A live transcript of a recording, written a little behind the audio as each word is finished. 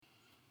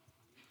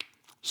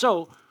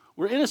So,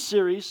 we're in a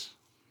series.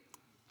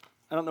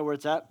 I don't know where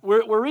it's at.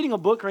 We're reading a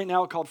book right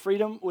now called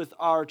Freedom with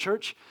our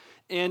church,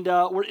 and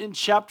we're in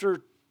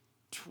chapter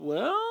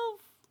 12?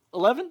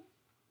 11?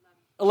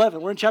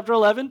 11. We're in chapter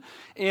 11,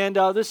 and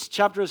this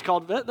chapter is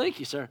called, thank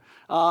you, sir.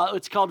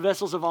 It's called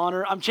Vessels of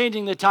Honor. I'm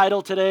changing the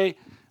title today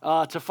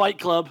to Fight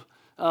Club,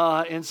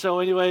 and so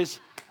anyways,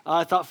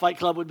 I thought Fight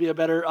Club would be a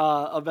better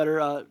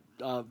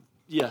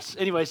yes.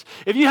 Anyways,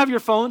 if you have your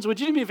phones,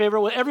 would you do me a favor?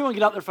 Will everyone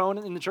get out their phone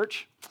in the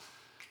church?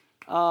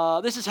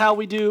 This is how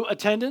we do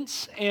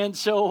attendance, and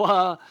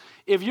so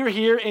if you're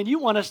here and you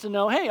want us to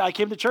know, hey, I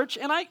came to church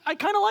and I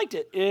kind of liked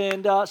it,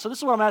 and so this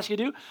is what I'm asking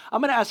you to do. I'm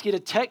going to ask you to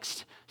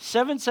text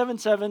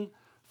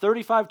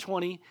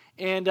 777-3520,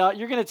 and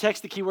you're going to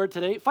text the keyword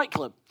today, Fight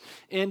Club,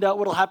 and what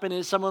will happen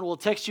is someone will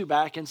text you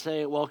back and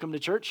say, welcome to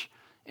church,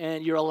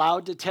 and you're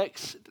allowed to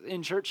text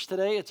in church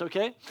today. It's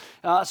okay.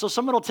 So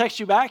someone will text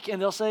you back,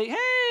 and they'll say,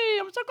 hey,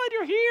 I'm so glad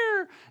you're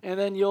here, and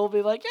then you'll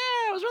be like,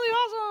 yeah, it was really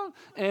awesome,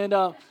 and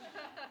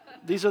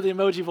these are the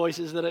emoji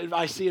voices that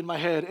I see in my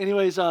head.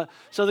 Anyways, so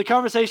the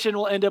conversation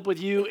will end up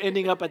with you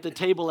ending up at the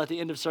table at the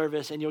end of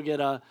service, and you'll get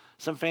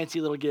some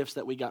fancy little gifts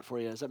that we got for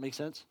you. Does that make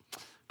sense?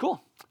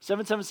 Cool.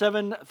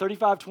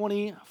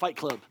 777-3520, Fight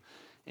Club.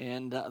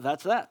 And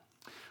that's that.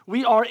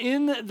 We are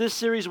in this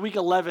series, week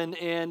 11,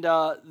 and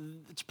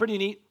it's pretty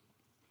neat.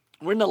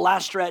 We're in the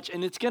last stretch,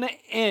 and it's going to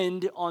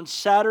end on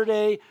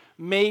Saturday,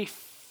 May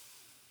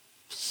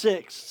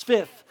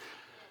 5th.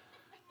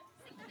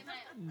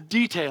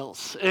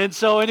 Details. And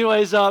so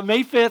anyways,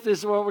 May 5th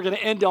is what we're going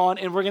to end on,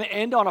 and we're going to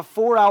end on a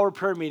 4-hour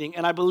prayer meeting.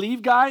 And I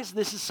believe, guys,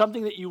 this is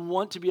something that you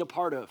want to be a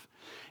part of.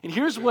 And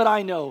here's what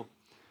I know.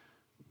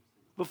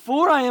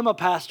 Before I am a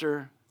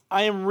pastor,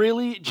 I am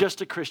really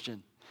just a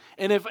Christian.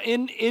 And if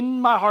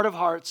in my heart of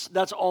hearts,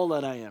 that's all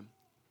that I am.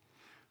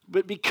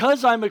 But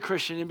because I'm a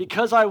Christian and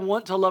because I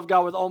want to love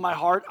God with all my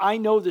heart, I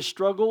know the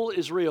struggle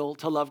is real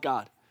to love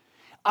God.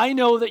 I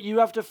know that you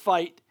have to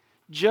fight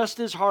just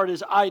as hard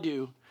as I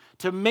do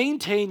to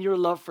maintain your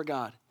love for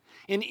God.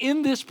 And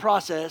in this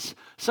process,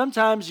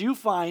 sometimes you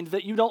find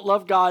that you don't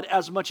love God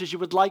as much as you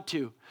would like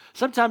to.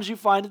 Sometimes you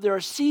find that there are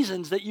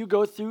seasons that you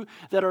go through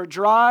that are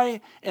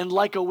dry and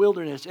like a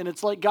wilderness. And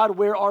it's like, God,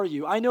 where are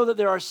you? I know that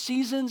there are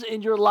seasons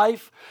in your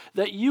life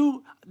that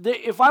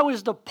if I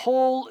was to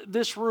poll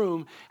this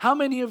room, how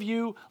many of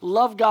you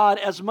love God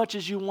as much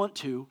as you want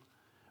to?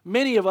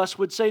 Many of us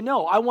would say,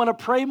 no, I want to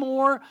pray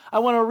more. I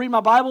want to read my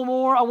Bible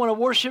more. I want to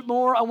worship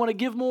more. I want to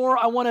give more.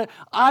 I want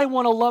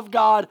to love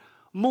God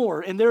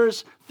more. And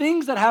there's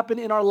things that happen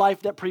in our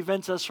life that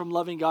prevents us from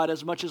loving God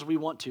as much as we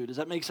want to. Does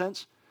that make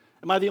sense?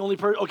 Am I the only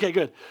person? Okay,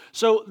 good.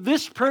 So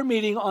this prayer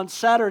meeting on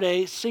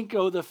Saturday,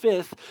 Cinco the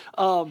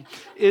 5th,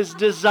 is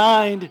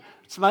designed.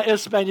 It's my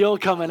Espanol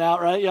coming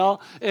out, right,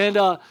 y'all?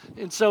 And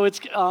so it's,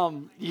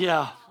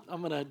 yeah, I'm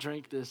going to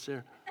drink this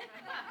here.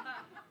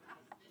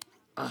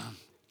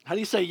 How do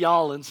you say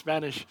y'all in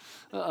Spanish?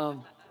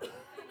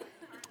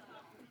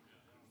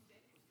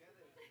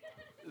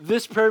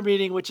 This prayer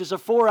meeting, which is a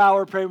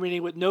 4-hour prayer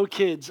meeting with no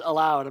kids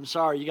allowed, I'm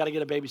sorry, you got to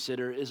get a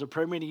babysitter, is a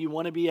prayer meeting you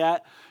want to be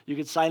at. You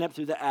can sign up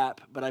through the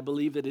app, but I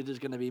believe that it is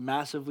going to be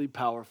massively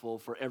powerful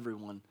for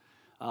everyone.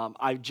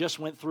 I just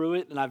went through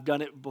it, and I've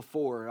done it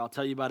before. I'll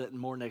tell you about it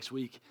more next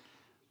week.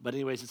 But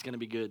anyways, it's going to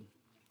be good.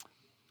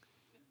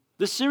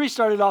 This series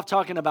started off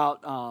talking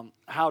about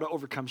how to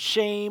overcome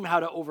shame, how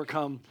to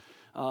overcome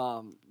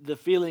the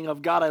feeling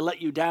of, God, I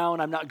let you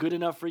down, I'm not good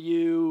enough for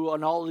you,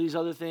 and all of these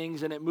other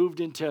things, and it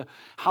moved into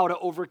how to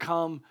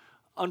overcome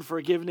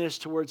unforgiveness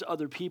towards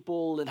other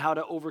people, and how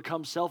to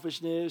overcome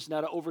selfishness, and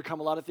how to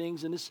overcome a lot of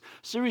things, and this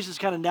series has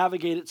kind of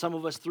navigated some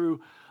of us through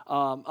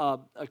a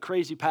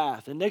crazy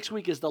path, and next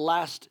week is the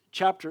last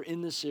chapter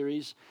in this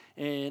series,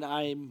 and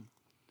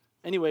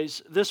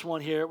anyways, this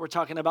one here, we're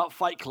talking about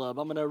Fight Club.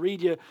 I'm going to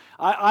read you,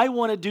 I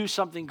want to do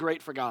something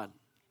great for God.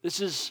 This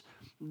is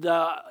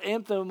the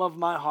anthem of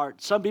my heart.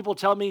 Some people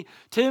tell me,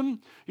 Tim,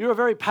 you're a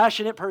very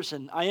passionate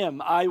person. I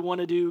am. I want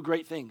to do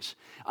great things.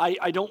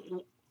 I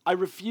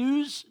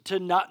refuse to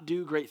not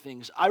do great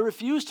things. I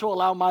refuse to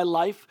allow my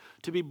life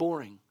to be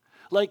boring.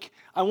 Like,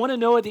 I want to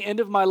know at the end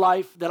of my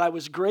life that I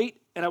was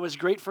great, and I was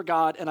great for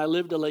God, and I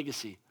lived a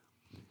legacy.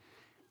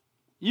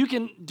 You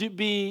can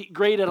be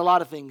great at a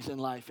lot of things in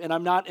life, and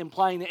I'm not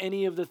implying that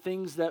any of the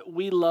things that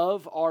we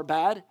love are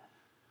bad,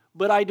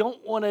 but I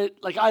don't want to,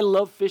 I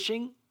love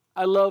fishing.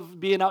 I love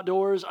being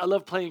outdoors. I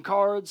love playing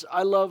cards.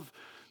 I love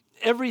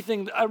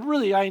everything.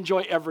 I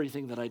enjoy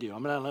everything that I do.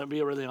 I'm going to be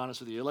really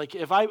honest with you. Like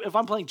if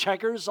I'm playing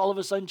checkers, all of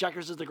a sudden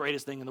checkers is the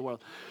greatest thing in the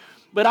world.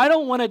 But I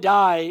don't want to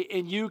die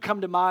and you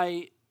come to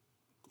my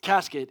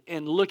casket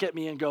and look at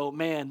me and go,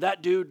 man,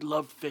 that dude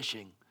loved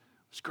fishing.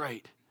 It's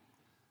great.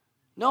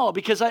 No,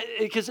 because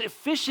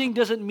fishing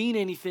doesn't mean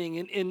anything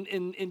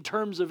in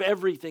terms of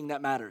everything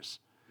that matters.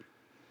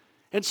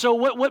 And so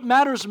what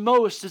matters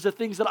most is the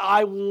things that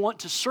I want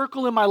to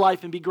circle in my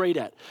life and be great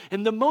at.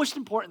 And the most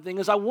important thing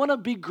is I want to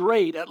be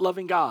great at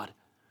loving God.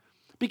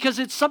 because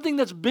it's something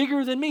that's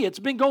bigger than me. It's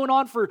been going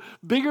on for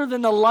bigger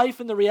than the life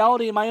and the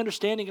reality and my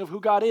understanding of who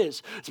God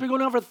is. It's been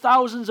going on for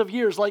thousands of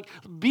years. Like,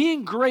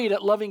 being great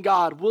at loving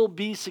God will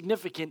be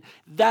significant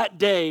that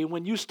day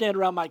when you stand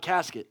around my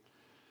casket.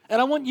 And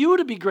I want you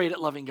to be great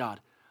at loving God.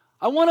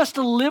 I want us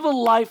to live a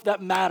life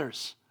that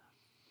matters.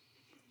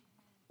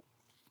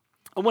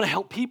 I want to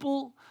help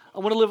people. I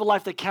want to live a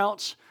life that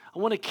counts. I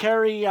want to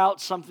carry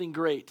out something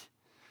great.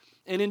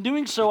 And in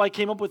doing so, I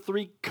came up with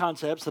 3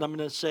 concepts that I'm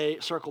going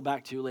to circle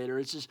back to later.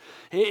 It's just,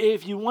 hey,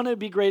 if you want to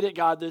be great at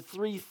God, there are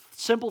 3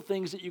 simple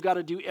things that you got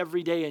to do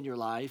every day in your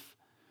life.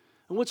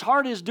 And what's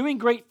hard is doing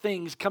great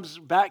things comes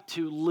back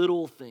to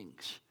little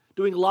things,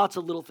 doing lots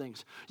of little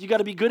things. You got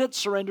to be good at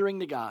surrendering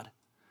to God.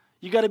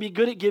 You got to be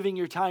good at giving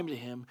your time to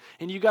Him,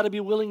 and you got to be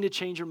willing to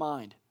change your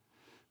mind.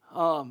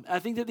 I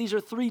think that these are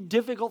 3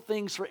 difficult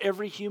things for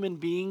every human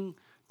being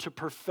to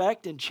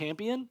perfect and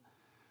champion.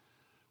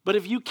 But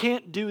if you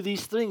can't do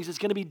these things, it's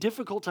going to be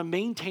difficult to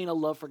maintain a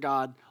love for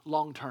God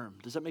long term.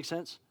 Does that make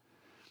sense?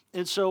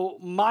 And so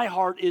my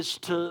heart is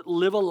to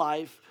live a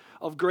life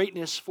of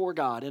greatness for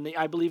God. And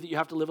I believe that you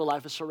have to live a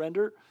life of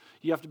surrender.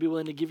 You have to be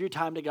willing to give your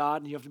time to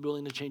God, and you have to be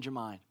willing to change your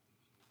mind.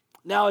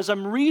 Now, as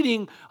I'm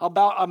reading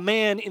about a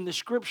man in the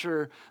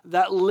Scripture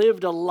that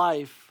lived a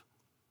life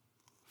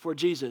for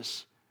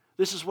Jesus,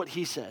 this is what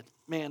he said.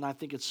 Man, I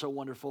think it's so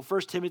wonderful.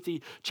 1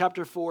 Timothy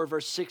chapter 4,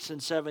 verse 6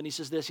 and 7, he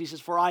says this. He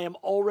says, "For I am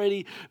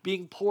already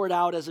being poured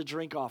out as a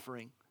drink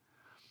offering.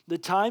 The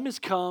time has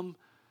come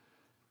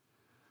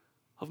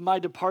of my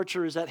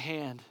departure is at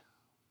hand.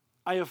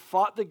 I have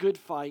fought the good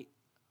fight.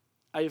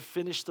 I have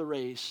finished the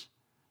race.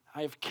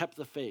 I have kept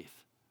the faith."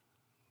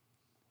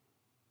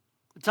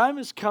 The time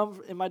has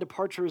come and my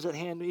departure is at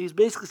hand. He's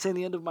basically saying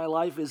the end of my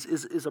life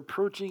is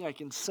approaching. I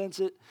can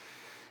sense it.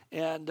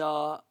 And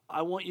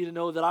I want you to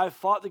know that I've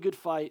fought the good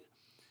fight.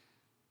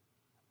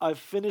 I've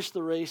finished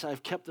the race.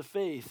 I've kept the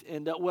faith.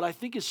 And what I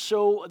think is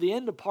so, the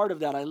end part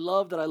of that, I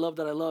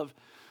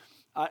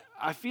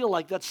feel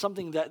like that's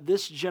something that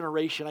this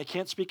generation, I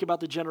can't speak about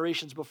the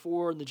generations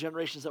before and the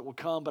generations that will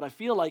come, but I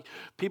feel like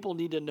people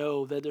need to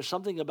know that there's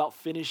something about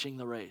finishing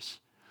the race.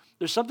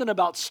 There's something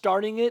about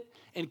starting it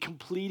and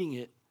completing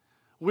it.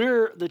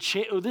 We're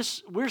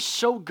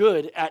so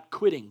good at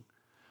quitting.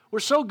 We're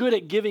so good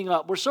at giving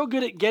up. We're so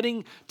good at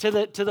getting to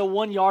the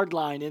 1 yard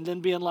line and then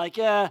being like,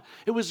 yeah,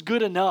 it was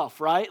good enough,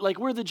 right? Like,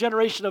 we're the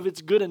generation of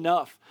it's good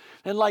enough.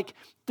 And like,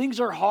 things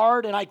are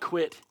hard and I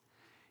quit.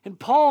 And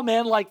Paul,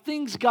 man, like,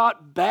 things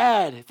got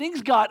bad.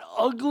 Things got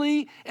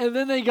ugly, and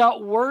then they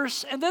got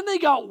worse, and then they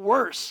got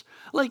worse.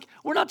 Like,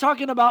 we're not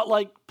talking about,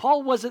 like,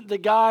 Paul wasn't the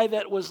guy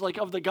that was like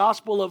of the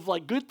gospel of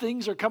like, good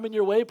things are coming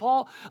your way,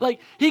 Paul.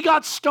 Like, he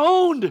got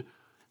stoned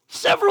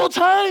several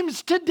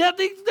times to death.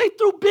 They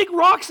threw big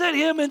rocks at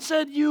him and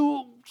said,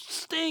 "You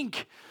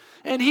stink."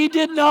 And he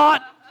did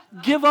not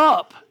give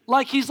up.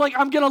 Like, he's like,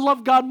 I'm going to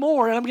love God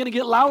more, and I'm going to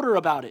get louder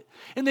about it.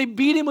 And they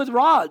beat him with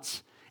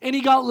rods, and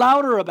he got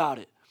louder about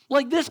it.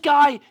 Like, this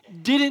guy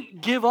didn't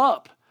give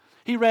up.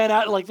 He ran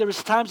out, like, there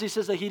was times he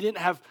says that he didn't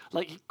have,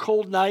 like,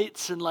 cold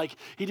nights, and, like,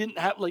 he didn't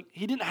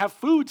have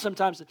food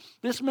sometimes.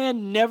 This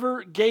man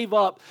never gave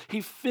up.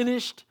 He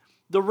finished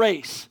the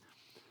race.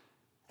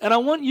 And I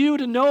want you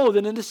to know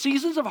that in the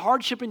seasons of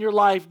hardship in your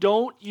life,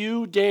 don't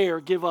you dare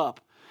give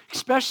up,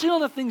 especially on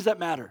the things that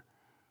matter.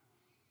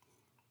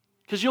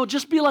 Because you'll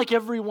just be like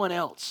everyone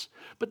else.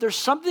 But there's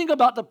something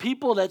about the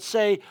people that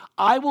say,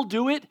 I will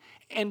do it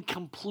and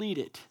complete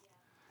it.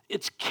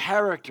 It's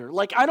character.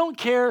 Like, I don't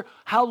care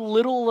how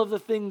little of the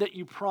thing that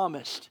you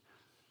promised.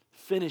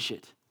 Finish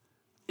it.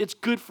 It's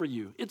good for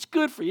you. It's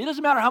good for you. It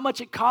doesn't matter how much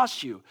it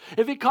costs you.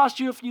 If it costs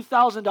you a few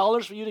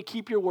 $1,000s for you to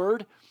keep your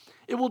word,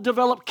 it will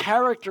develop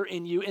character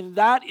in you, and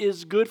that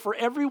is good for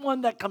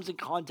everyone that comes in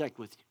contact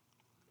with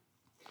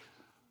you.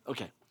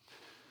 Okay.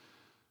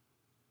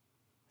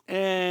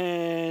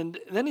 And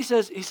then he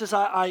says,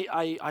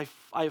 I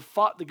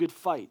fought the good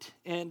fight.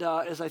 And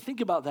as I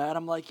think about that,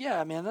 I'm like,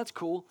 yeah, man, that's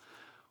cool.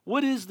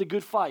 What is the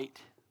good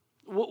fight?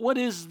 What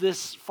is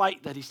this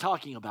fight that he's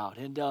talking about?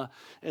 And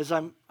as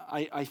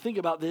I think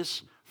about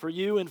this for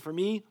you and for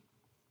me,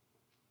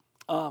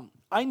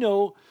 I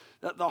know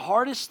that the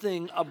hardest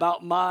thing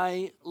about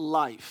my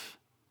life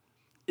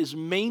is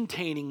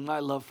maintaining my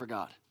love for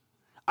God.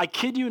 I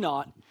kid you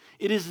not,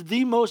 it is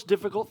the most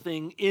difficult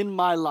thing in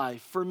my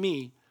life for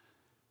me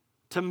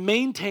to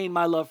maintain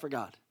my love for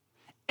God.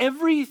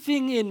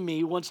 Everything in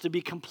me wants to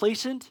be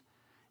complacent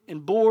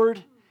and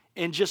bored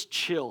and just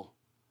chill.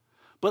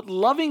 But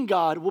loving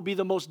God will be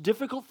the most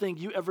difficult thing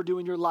you ever do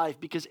in your life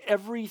because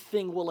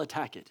everything will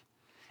attack it.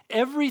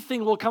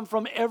 Everything will come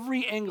from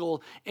every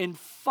angle and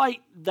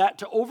fight that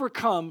to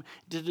overcome,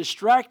 to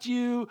distract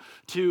you,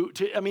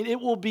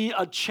 it will be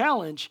a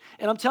challenge.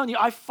 And I'm telling you,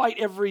 I fight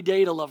every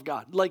day to love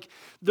God. Like,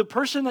 the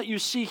person that you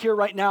see here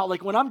right now,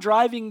 like when I'm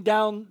driving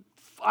down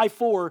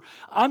I-4,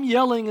 I'm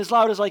yelling as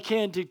loud as I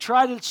can to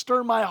try to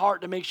stir my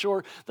heart to make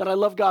sure that I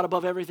love God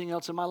above everything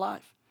else in my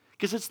life.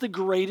 Because it's the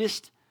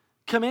greatest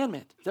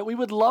commandment, that we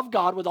would love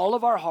God with all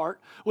of our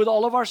heart, with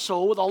all of our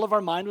soul, with all of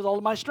our mind, with all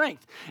of my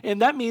strength.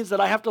 And that means that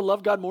I have to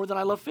love God more than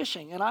I love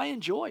fishing. And I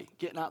enjoy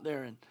getting out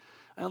there. And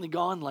I only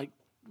gone like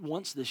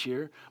once this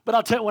year. But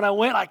I'll tell you, when I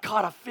went, I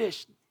caught a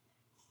fish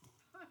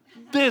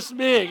this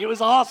big. It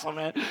was awesome,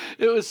 man.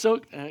 It was so,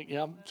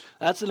 yeah,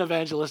 that's an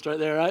evangelist right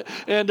there, right?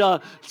 And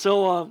okay,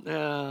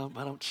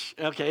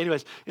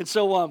 anyways. And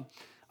so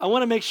I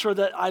want to make sure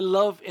that I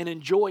love and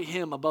enjoy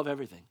him above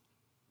everything.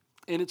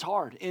 And it's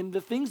hard. And the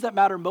things that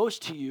matter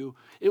most to you,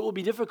 it will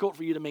be difficult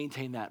for you to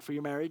maintain that for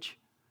your marriage,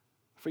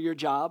 for your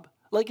job.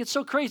 Like, it's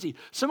so crazy.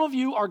 Some of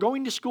you are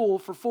going to school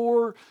for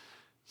 4,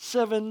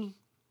 7,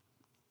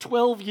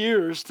 12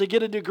 years to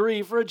get a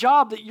degree for a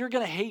job that you're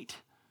going to hate.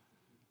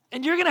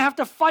 And you're going to have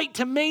to fight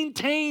to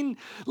maintain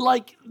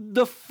like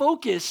the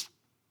focus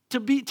to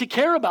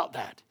care about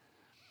that.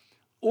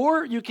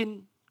 Or you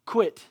can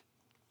quit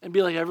and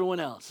be like everyone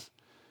else.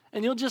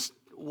 And you'll just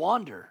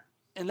wander.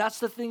 And that's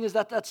the thing, is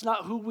that that's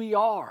not who we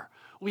are.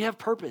 We have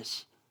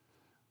purpose.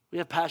 We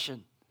have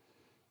passion.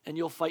 And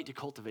you'll fight to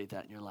cultivate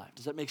that in your life.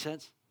 Does that make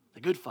sense? The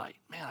good fight.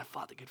 Man, I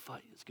fought the good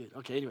fight. It's good.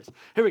 Okay, anyways,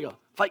 here we go.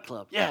 Fight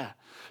Club. Yeah.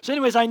 So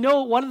anyways, I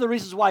know one of the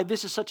reasons why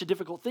this is such a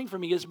difficult thing for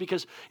me is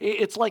because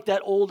it's like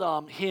that old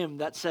hymn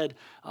that said,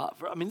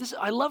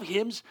 I love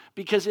hymns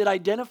because it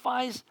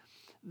identifies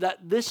that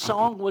this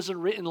song wasn't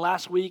written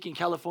last week in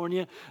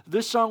California.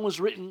 This song was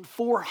written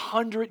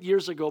 400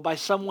 years ago by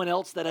someone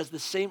else that has the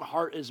same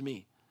heart as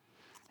me.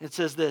 It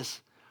says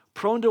this: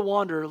 prone to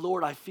wander,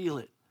 Lord, I feel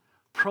it.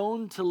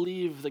 Prone to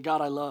leave the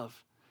God I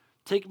love.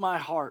 Take my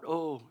heart,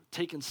 oh,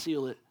 take and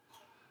seal it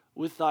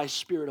with thy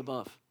spirit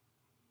above.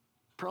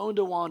 Prone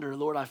to wander,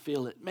 Lord, I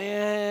feel it.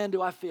 Man,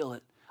 do I feel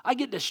it. I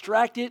get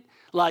distracted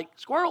like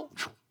squirrel,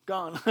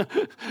 gone.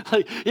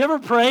 Like, you ever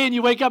pray and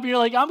you wake up and you're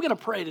like, I'm going to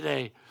pray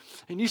today.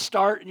 And you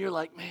start and you're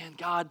like, man,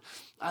 God,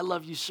 I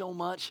love you so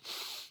much.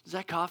 Is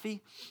that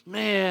coffee?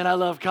 Man, I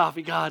love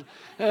coffee, God.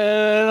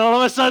 And all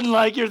of a sudden,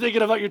 like, you're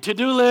thinking about your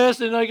to-do list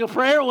and like a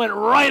prayer went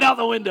right out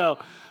the window.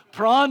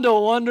 Prone to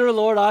wander,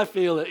 Lord, I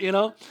feel it, you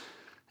know.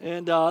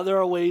 And there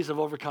are ways of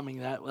overcoming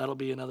that. That'll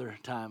be another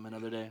time,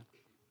 another day.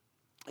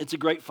 It's a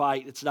great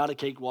fight. It's not a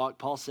cakewalk.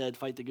 Paul said,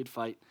 fight the good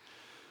fight.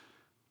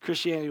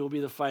 Christianity will be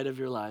the fight of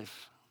your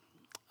life.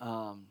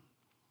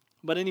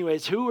 But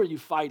anyways, who are you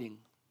fighting?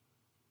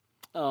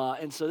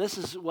 And so this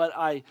is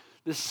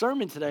this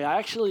sermon today, I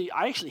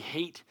actually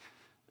hate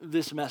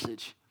this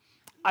message.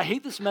 I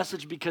hate this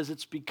message because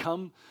it's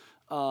become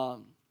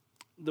the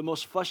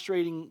most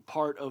frustrating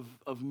part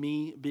of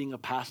me being a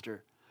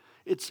pastor.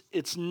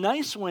 It's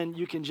nice when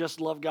you can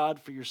just love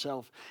God for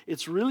yourself.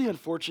 It's really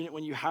unfortunate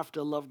when you have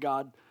to love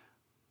God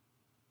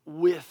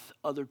with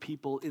other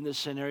people in this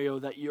scenario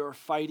that you're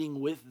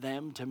fighting with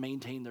them to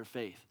maintain their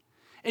faith.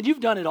 And you've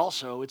done it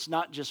also. It's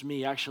not just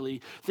me,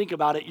 actually. Think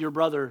about it, your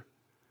brother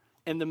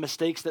and the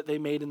mistakes that they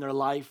made in their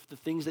life, the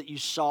things that you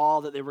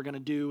saw that they were going to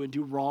do and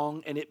do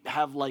wrong, and it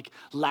have like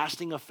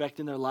lasting effect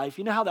in their life.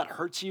 You know how that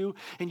hurts you?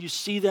 And you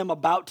see them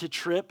about to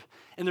trip,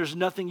 and there's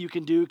nothing you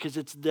can do because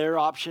it's their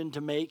option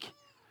to make.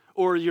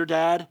 Or your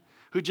dad,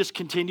 who just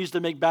continues to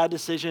make bad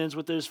decisions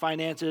with his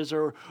finances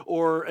or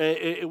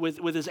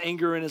with his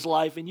anger in his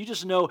life. And you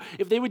just know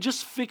if they would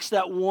just fix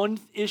that one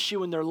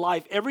issue in their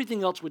life,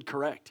 everything else would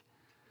correct.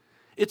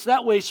 It's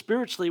that way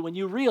spiritually when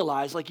you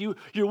realize, like you're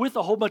with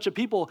a whole bunch of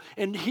people,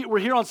 and we're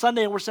here on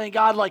Sunday and we're saying,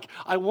 God, like,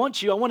 I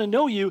want you, I want to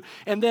know you.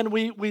 And then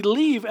we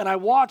leave and I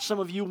watch some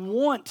of you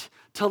want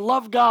to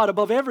love God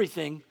above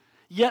everything.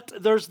 Yet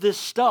there's this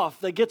stuff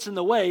that gets in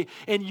the way,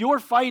 and you're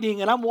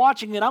fighting, and I'm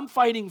watching, and I'm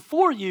fighting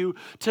for you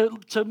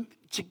to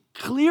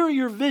clear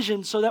your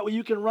vision so that way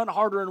you can run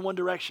harder in one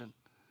direction.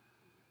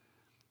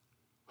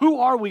 Who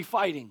are we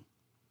fighting?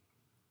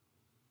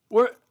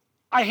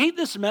 I hate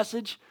this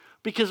message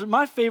because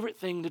my favorite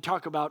thing to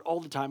talk about all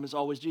the time is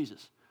always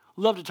Jesus.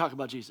 Love to talk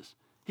about Jesus.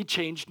 He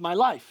changed my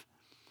life.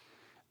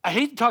 I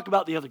hate to talk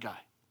about the other guy.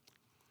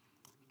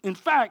 In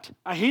fact,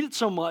 I hate it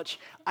so much,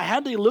 I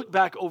had to look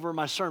back over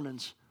my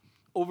sermons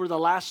over the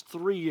last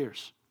 3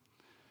 years.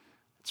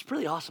 It's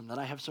pretty awesome that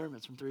I have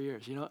sermons from 3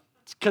 years, you know?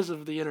 It's because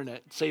of the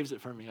internet. It saves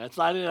it for me.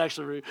 I didn't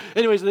actually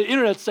anyways, the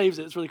internet saves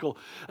it. It's really cool.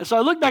 And so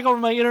I look back over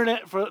my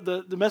internet for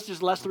the messages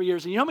the last 3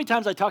 years, and you know how many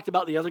times I talked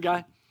about the other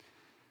guy?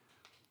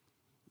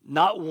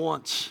 Not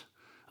once.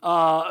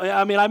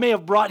 I may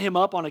have brought him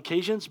up on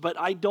occasions, but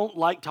I don't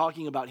like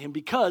talking about him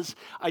because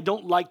I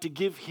don't like to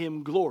give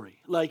him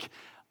glory. Like,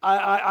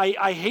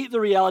 I hate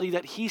the reality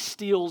that he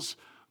steals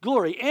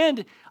glory.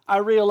 And I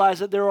realize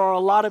that there are a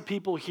lot of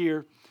people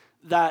here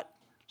that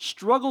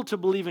struggle to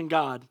believe in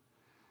God.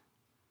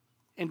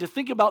 And to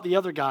think about the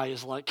other guy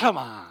is like, come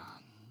on,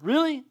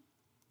 really?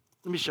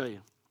 Let me show you.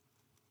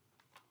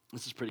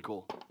 This is pretty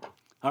cool.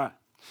 All right.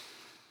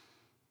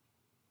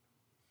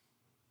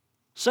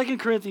 2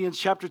 Corinthians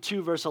chapter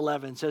 2, verse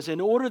 11 says,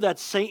 in order that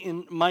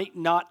Satan might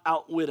not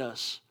outwit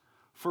us,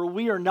 for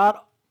we are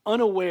not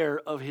unaware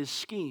of his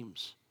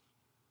schemes.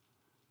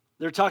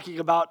 They're talking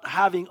about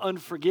having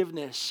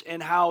unforgiveness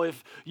and how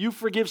if you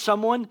forgive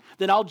someone,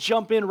 then I'll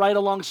jump in right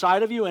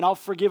alongside of you and I'll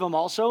forgive them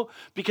also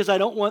because I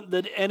don't want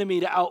the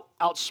enemy to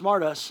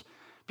outsmart us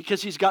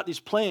because he's got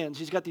these plans,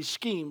 he's got these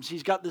schemes,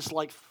 he's got this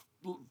like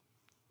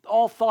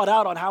all thought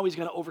out on how he's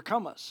going to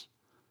overcome us.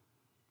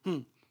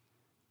 1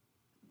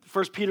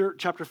 Peter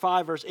chapter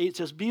 5, verse 8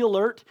 says, "Be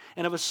alert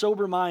and of a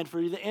sober mind,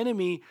 for the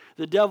enemy,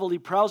 the devil, he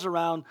prowls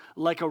around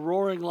like a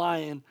roaring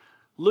lion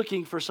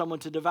looking for someone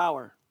to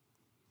devour."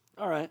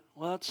 All right,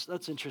 well,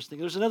 that's interesting.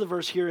 There's another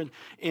verse here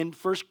in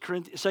 2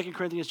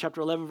 Corinthians chapter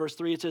 11, verse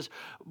 3. It says,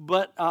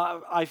 "But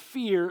I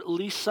fear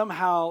lest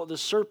somehow the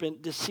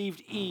serpent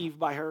deceived Eve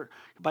by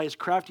his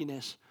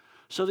craftiness,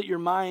 so that your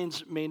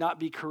minds may not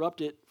be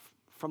corrupted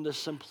from the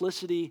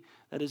simplicity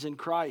that is in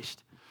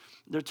Christ."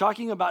 They're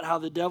talking about how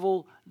the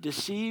devil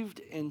deceived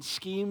and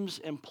schemes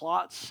and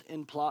plots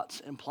and plots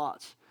and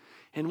plots.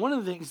 And one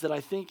of the things that I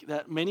think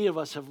that many of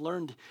us have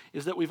learned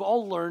is that we've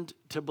all learned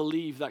to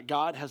believe that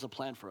God has a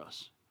plan for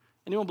us.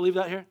 Anyone believe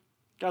that here?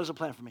 God has a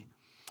plan for me.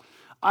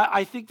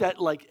 I think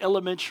that like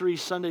elementary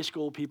Sunday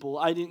school people,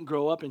 I didn't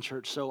grow up in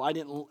church, so I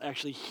didn't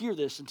actually hear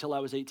this until I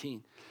was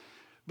 18.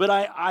 But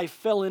I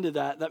fell into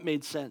that. That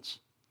made sense.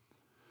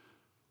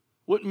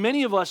 What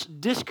many of us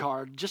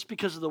discard just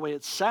because of the way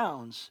it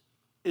sounds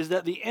is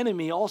that the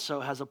enemy also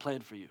has a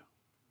plan for you.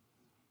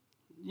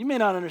 You may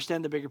not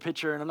understand the bigger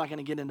picture, and I'm not going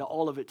to get into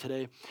all of it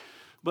today.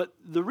 But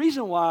the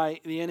reason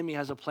why the enemy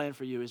has a plan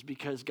for you is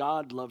because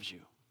God loves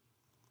you.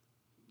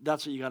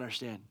 That's what you got to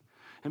understand.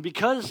 And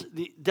because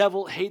the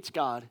devil hates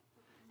God,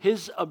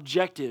 his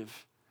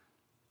objective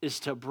is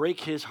to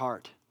break his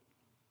heart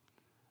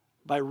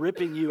by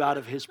ripping you out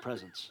of his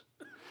presence.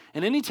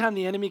 And anytime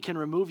the enemy can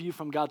remove you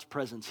from God's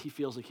presence, he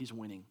feels like he's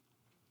winning.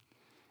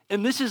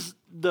 And this is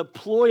the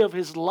ploy of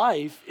his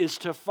life, is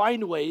to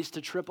find ways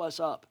to trip us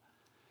up.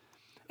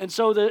 And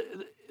so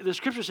the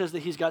scripture says that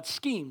he's got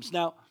schemes.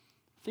 Now,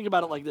 think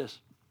about it like this.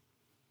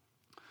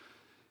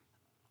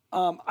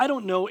 I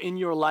don't know in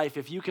your life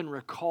if you can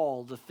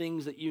recall the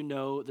things that you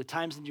know, the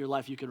times in your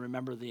life you can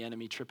remember the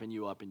enemy tripping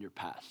you up in your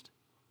past.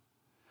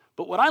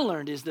 But what I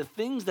learned is the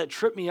things that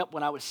tripped me up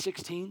when I was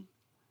 16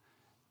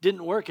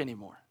 didn't work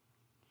anymore.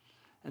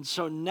 And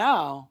so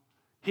now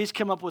he's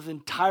come up with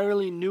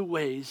entirely new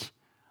ways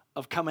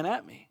of coming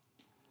at me.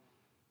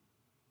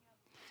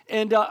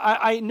 And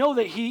I know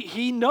that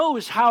he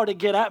knows how to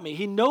get at me.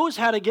 He knows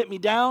how to get me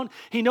down.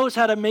 He knows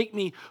how to make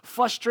me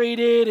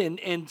frustrated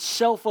and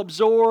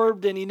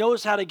self-absorbed. And he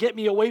knows how to get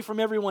me away from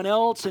everyone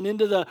else and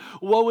into the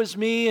woe is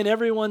me and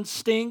everyone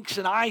stinks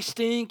and I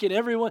stink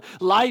and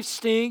life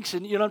stinks.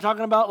 And you know what I'm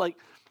talking about? Like,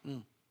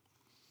 I'm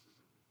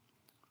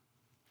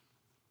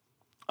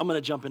going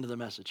to jump into the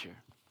message here.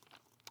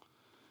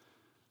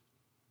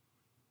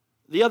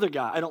 The other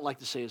guy, I don't like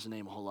to say his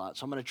name a whole lot,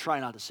 so I'm going to try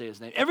not to say his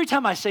name. Every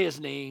time I say his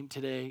name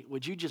today,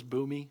 would you just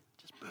boo me?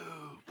 Just boo,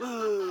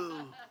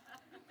 boo.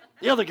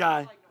 The other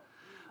guy,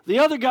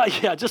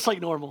 yeah, just like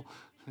normal.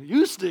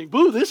 You stink,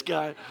 boo this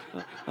guy.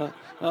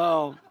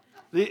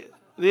 The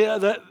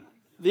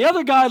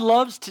other guy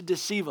loves to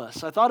deceive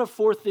us. I thought of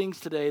 4 things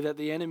today that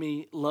the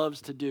enemy loves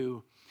to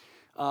do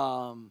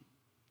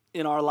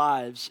in our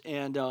lives,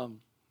 and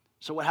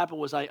so what happened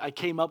was I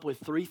came up with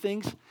 3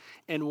 things,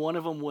 and one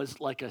of them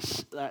was like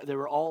they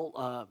were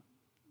all,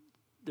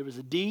 there was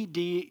a D,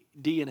 D,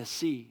 D, and a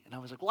C. And I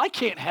was like, well, I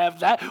can't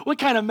have that. What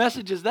kind of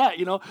message is that,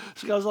 you know?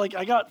 So I was like,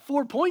 I got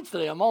 4 points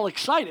today. I'm all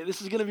excited.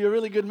 This is going to be a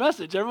really good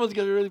message. Everyone's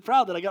going to be really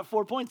proud that I got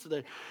 4 points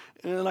today.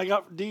 And I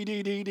got D,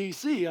 D, D, D,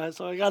 C.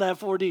 So I got to have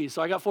 4 Ds.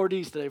 So I got 4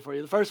 Ds today for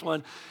you. The first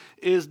one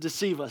is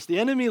deceive us. The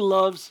enemy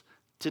loves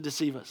to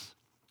deceive us.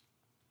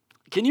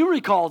 Can you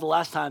recall the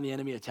last time the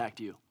enemy attacked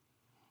you?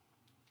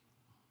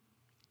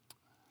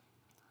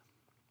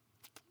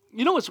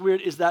 You know what's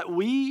weird is that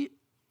we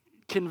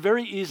can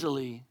very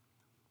easily,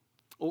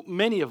 well,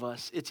 many of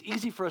us, it's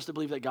easy for us to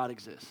believe that God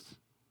exists.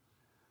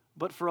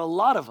 But for a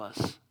lot of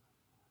us,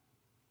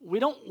 we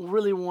don't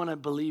really want to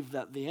believe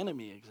that the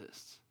enemy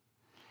exists.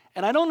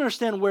 And I don't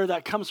understand where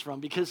that comes from,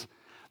 because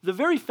the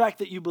very fact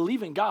that you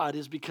believe in God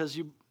is because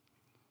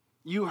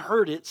you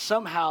heard it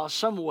somehow,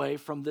 some way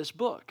from this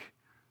book.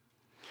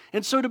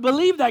 And so to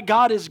believe that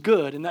God is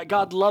good and that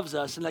God loves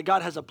us and that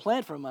God has a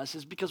plan for us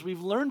is because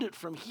we've learned it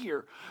from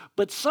here.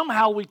 But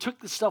somehow we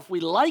took the stuff we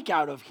like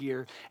out of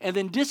here and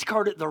then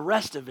discarded the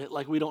rest of it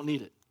like we don't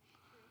need it.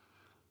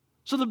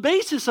 So the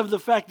basis of the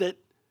fact that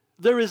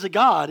there is a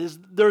God is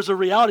there's a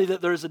reality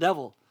that there is a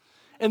devil.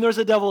 And there's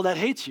a devil that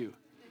hates you.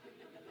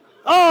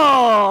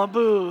 Oh,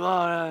 boo.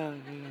 Oh, yeah.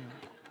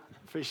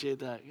 Appreciate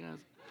that. Yeah,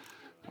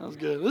 that was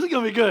good. This is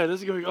going to be good.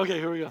 Okay,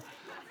 here we go.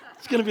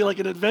 It's going to be like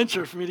an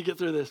adventure for me to get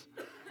through this.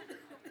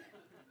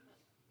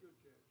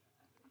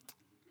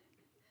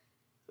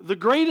 The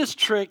greatest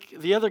trick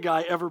the other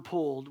guy ever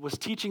pulled was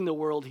teaching the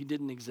world he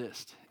didn't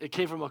exist. It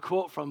came from a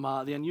quote from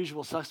The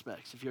Unusual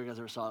Suspects, if you guys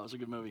ever saw it. It was a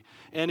good movie.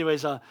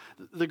 Anyways,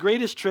 the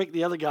greatest trick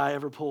the other guy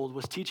ever pulled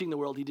was teaching the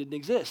world he didn't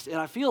exist. And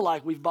I feel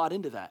like we've bought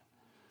into that.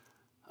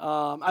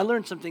 I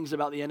learned some things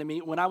about the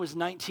enemy. When I was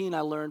 19, I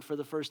learned for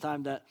the first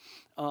time that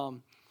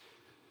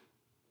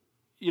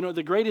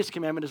the greatest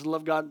commandment is to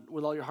love God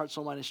with all your heart,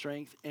 soul, mind, and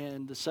strength.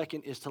 And the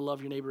second is to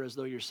love your neighbor as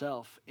though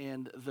yourself.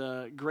 And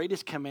the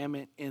greatest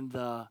commandment in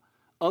the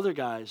other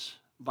guy's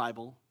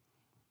Bible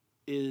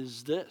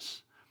is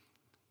this,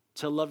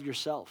 to love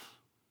yourself.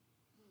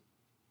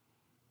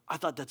 I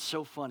thought that's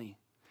so funny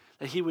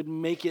that he would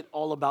make it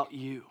all about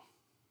you,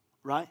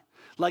 right?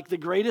 Like the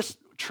greatest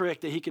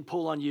trick that he could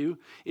pull on you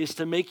is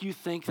to make you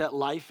think that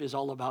life is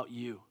all about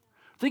you.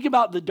 Think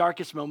about the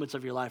darkest moments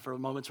of your life, or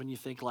moments when you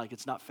think like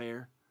it's not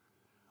fair,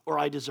 or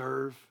I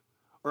deserve,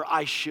 or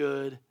I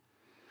should.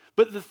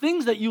 But the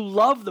things that you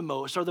love the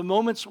most are the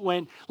moments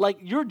when, like,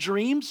 your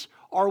dreams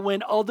are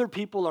when other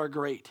people are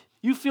great.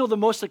 You feel the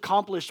most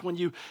accomplished when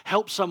you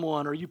help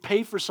someone, or you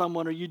pay for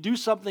someone, or you do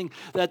something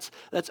that's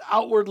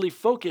outwardly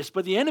focused.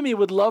 But the enemy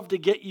would love to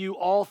get you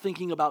all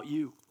thinking about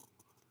you.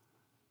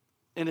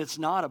 And it's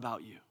not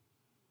about you.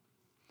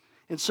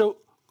 And so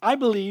I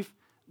believe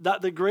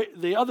that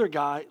the other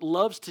guy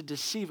loves to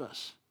deceive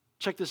us.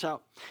 Check this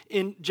out.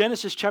 In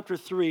Genesis chapter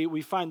 3,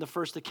 we find the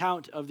first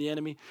account of the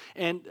enemy.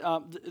 And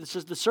it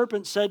says, the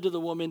serpent said to the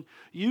woman,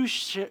 you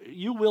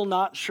will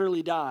not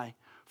surely die.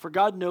 For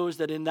God knows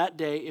that in that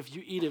day, if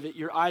you eat of it,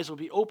 your eyes will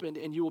be opened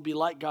and you will be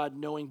like God,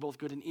 knowing both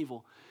good and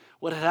evil.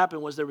 What had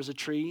happened was there was a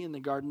tree in the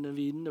Garden of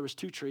Eden. There was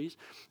 2 trees.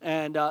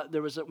 And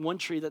there was one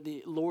tree that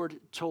the Lord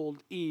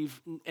told Eve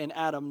and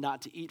Adam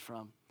not to eat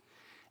from.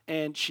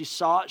 And she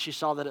saw it. She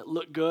saw that it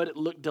looked good. It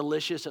looked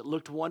delicious. It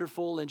looked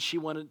wonderful. And she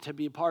wanted to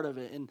be a part of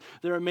it. And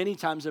there are many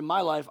times in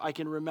my life I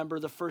can remember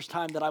the first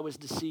time that I was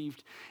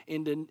deceived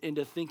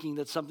into thinking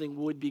that something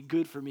would be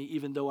good for me,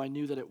 even though I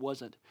knew that it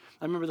wasn't.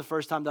 I remember the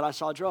first time that I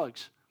saw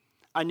drugs.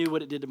 I knew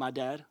what it did to my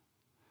dad.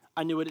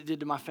 I knew what it did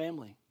to my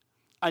family.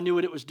 I knew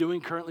what it was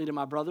doing currently to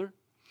my brother.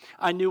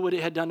 I knew what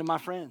it had done to my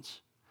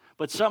friends.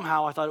 But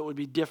somehow I thought it would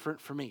be different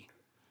for me.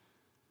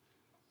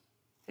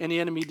 And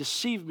the enemy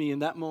deceived me in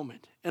that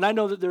moment. And I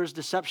know that there's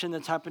deception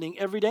that's happening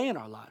every day in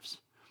our lives.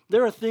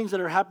 There are things that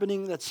are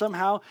happening that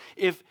somehow,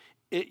 if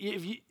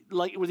you,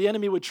 like, where the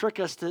enemy would trick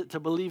us to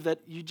believe that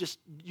you just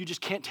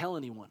can't tell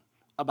anyone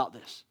about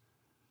this.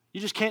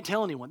 You just can't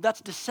tell anyone. That's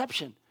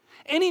deception.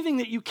 Anything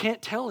that you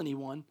can't tell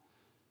anyone,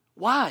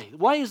 why?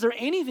 Why is there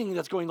anything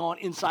that's going on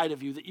inside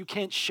of you that you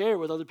can't share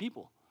with other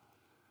people?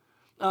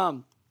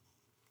 I'm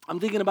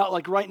thinking about,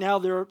 like, right now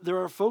there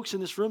are folks in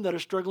this room that are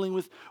struggling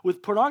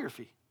with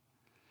pornography.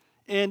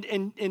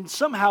 And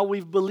somehow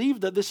we've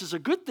believed that this is a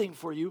good thing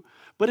for you,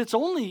 but it's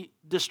only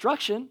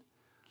destruction.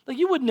 Like,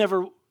 you would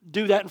never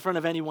do that in front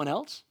of anyone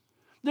else.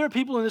 There are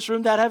people in this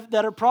room that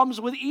are problems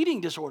with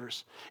eating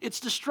disorders. It's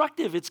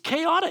destructive. It's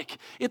chaotic.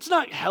 It's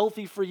not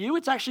healthy for you.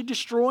 It's actually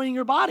destroying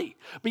your body.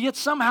 But yet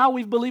somehow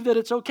we've believed that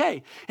it's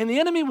okay. And the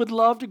enemy would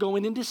love to go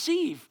in and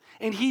deceive.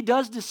 And he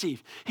does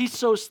deceive. He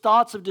sows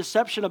thoughts of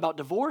deception about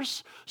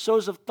divorce,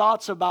 sows of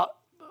thoughts about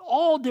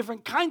all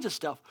different kinds of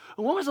stuff.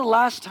 And when was the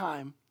last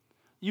time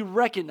you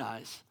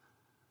recognize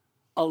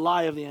a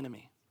lie of the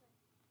enemy?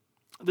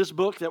 This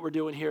book that we're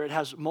doing here, it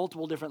has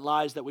multiple different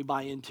lies that we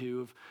buy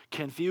into, of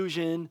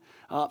confusion,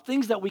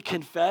 things that we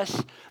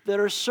confess that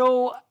are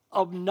so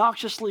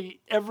obnoxiously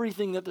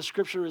everything that the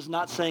scripture is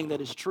not saying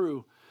that is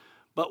true,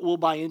 but we'll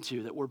buy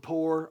into, that we're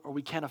poor, or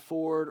we can't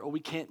afford, or we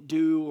can't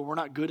do, or we're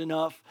not good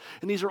enough.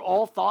 And these are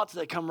all thoughts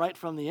that come right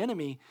from the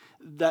enemy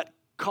that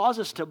cause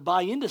us to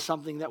buy into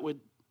something that would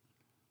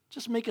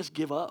just make us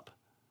give up.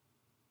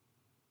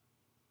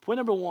 Point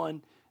number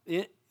 1,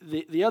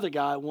 the other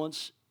guy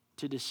wants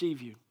to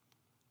deceive you.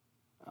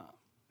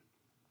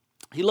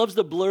 He loves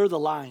to blur the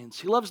lines.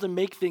 He loves to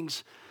make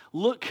things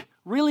look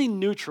really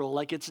neutral,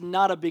 like it's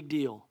not a big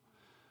deal.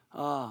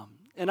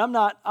 And I'm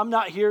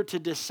not here to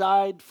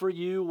decide for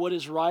you what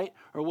is right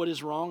or what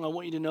is wrong. I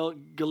want you to know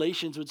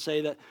Galatians would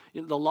say that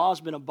the law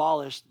has been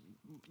abolished.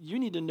 You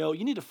need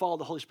to follow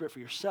the Holy Spirit for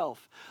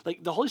yourself.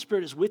 Like, the Holy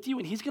Spirit is with you,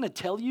 and he's going to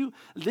tell you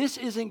this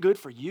isn't good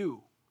for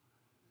you.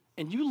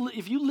 And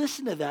if you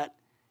listen to that,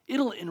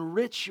 it'll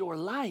enrich your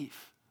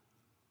life.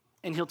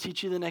 And he'll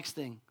teach you the next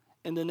thing,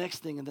 and the next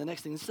thing, and the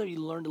next thing. This is how you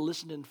learn to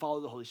listen and follow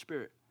the Holy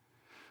Spirit.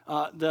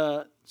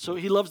 So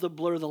he loves to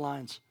blur the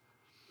lines.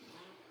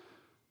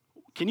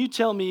 Can you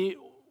tell me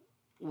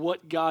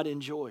what God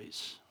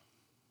enjoys?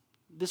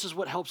 This is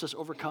what helps us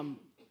overcome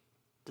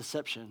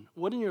deception.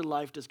 What in your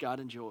life does God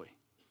enjoy?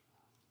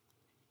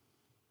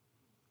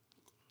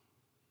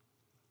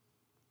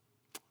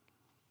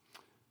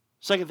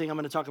 Second thing I'm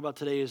going to talk about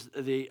today is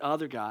the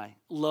other guy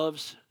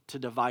loves to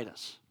divide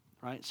us,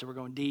 right? So we're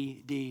going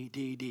D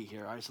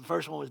here, all right? So the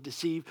first one was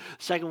deceive.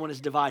 The second one is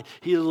divide.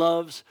 He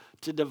loves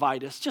to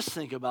divide us. Just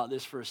think about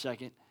this for a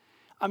second.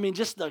 I mean,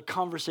 just the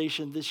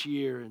conversation this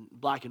year in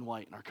black and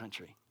white in our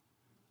country.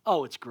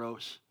 Oh, it's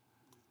gross.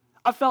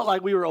 I felt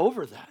like we were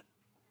over that.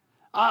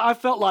 I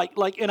felt like,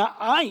 and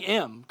I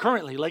am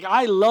currently, like,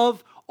 I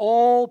love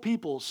all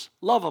peoples.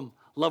 Love them.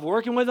 Love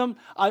working with them.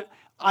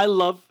 I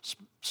love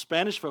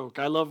Spanish folk.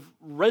 I love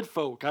red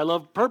folk. I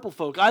love purple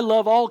folk. I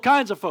love all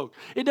kinds of folk.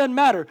 It doesn't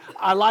matter.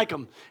 I like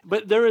them.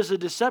 But there is a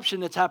deception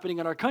that's happening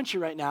in our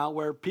country right now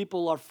where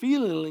people are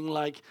feeling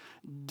like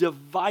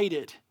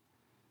divided.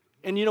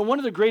 And one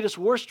of the greatest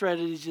war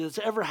strategies that's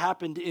ever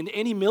happened in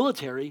any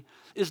military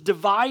is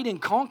divide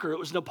and conquer. It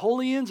was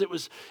Napoleon's. It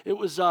was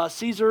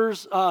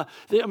Caesar's.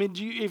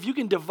 If you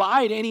can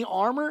divide any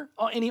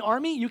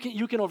army,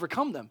 you can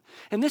overcome them.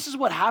 And this is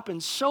what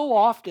happens so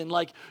often.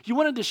 Like, you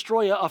want to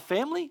destroy a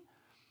family,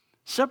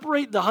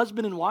 separate the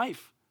husband and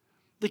wife.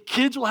 The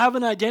kids will have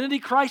an identity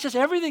crisis.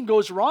 Everything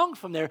goes wrong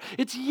from there.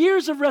 It's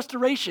years of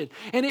restoration.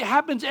 And it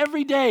happens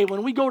every day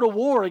when we go to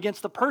war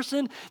against the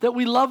person that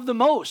we love the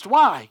most.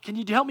 Why? Can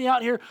you help me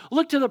out here?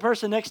 Look to the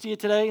person next to you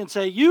today and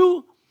say,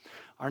 you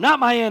are not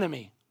my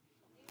enemy.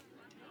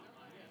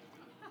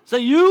 Say,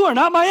 you are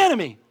not my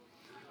enemy.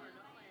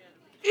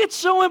 It's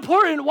so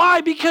important.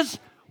 Why? Because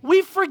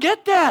we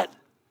forget that.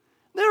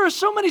 There are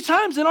so many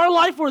times in our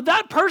life where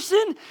that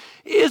person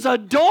is a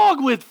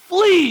dog with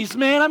fleas,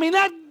 man. I mean,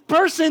 that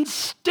person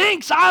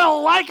stinks. I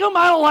don't like them.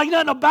 I don't like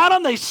nothing about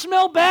them. They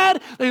smell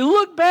bad. They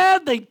look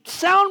bad. They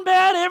sound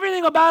bad.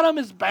 Everything about them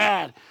is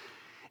bad.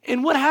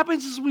 And what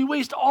happens is we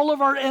waste all of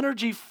our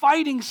energy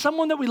fighting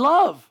someone that we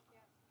love.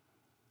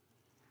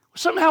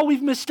 Somehow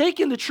we've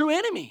mistaken the true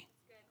enemy.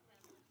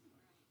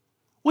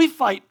 We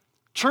fight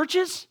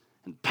churches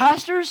and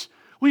pastors.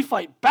 We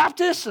fight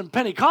Baptists and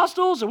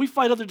Pentecostals, and we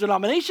fight other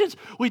denominations.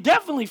 We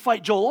definitely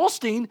fight Joel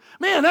Osteen.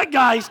 Man, that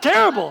guy's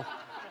terrible.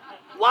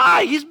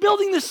 Why? He's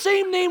building the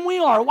same name we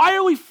are. Why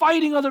are we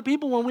fighting other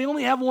people when we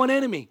only have one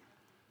enemy?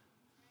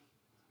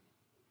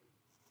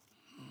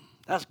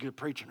 That's good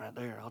preaching right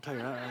there. I'll tell you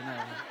that right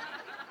now.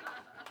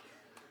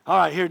 All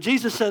right, here,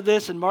 Jesus said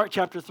this in Mark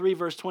chapter 3,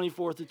 verse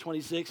 24 through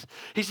 26.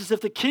 He says,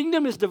 if the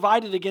kingdom is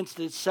divided against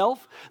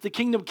itself, the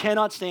kingdom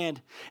cannot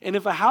stand. And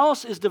if a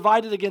house is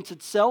divided against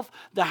itself,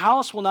 the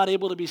house will not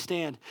able to be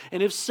stand.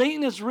 And if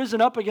Satan has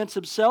risen up against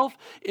himself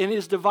and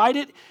is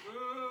divided,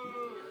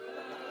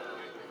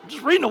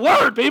 just reading the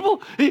word,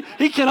 people.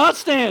 He cannot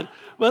stand,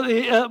 but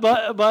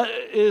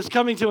is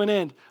coming to an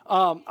end.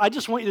 I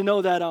just want you to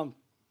know that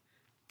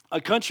a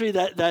country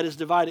that is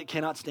divided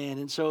cannot stand.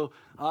 And so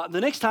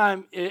the next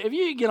time, if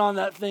you get on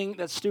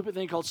that stupid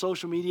thing called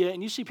social media,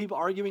 and you see people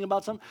arguing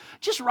about something,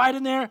 just write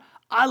in there,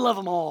 I love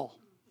them all.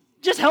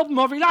 Just help them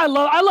over. I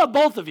love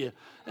both of you.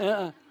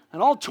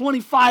 And all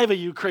 25 of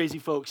you crazy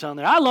folks on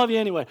there. I love you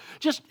anyway.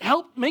 Just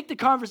help make the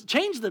conversation,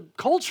 change the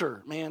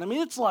culture, man. I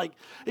mean, it's like,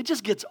 it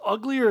just gets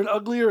uglier and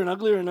uglier and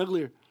uglier and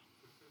uglier.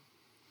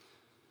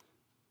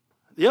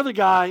 The other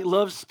guy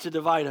loves to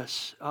divide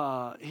us.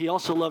 He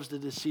also loves to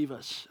deceive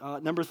us.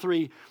 Number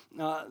 3,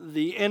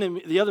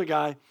 the other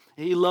guy,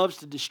 he loves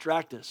to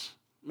distract us.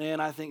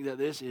 Man, I think that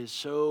this is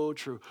so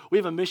true. We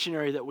have a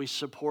missionary that we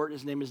support.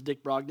 His name is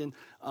Dick Brogden.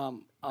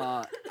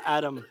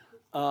 Adam.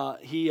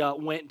 He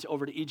went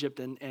over to Egypt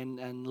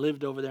and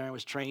lived over there and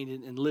was trained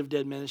in Live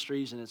Dead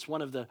Ministries, and it's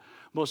one of the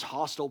most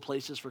hostile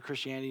places for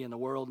Christianity in the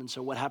world. And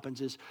so what happens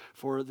is,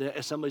 for the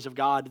Assemblies of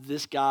God,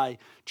 this guy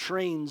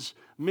trains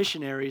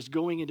missionaries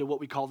going into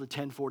what we call the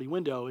 1040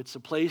 window. It's a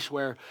place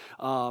where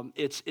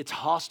it's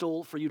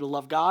hostile for you to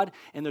love God,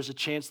 and there's a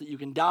chance that you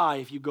can die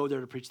if you go there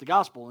to preach the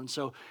gospel. And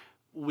so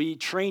we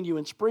train you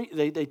in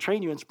they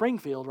train you in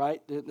Springfield,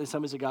 right? The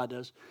Assemblies of God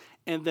does,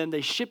 and then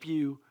they ship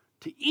you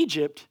to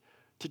Egypt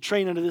to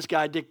train under this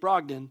guy, Dick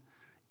Brogden,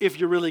 if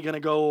you're really going to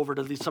go over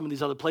to some of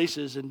these other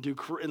places and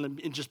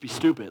and just be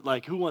stupid.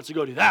 Like, who wants to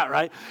go do that,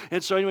 right?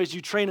 And so anyways,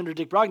 you train under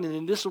Dick Brogden,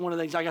 and this is one of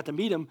the things, I got to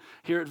meet him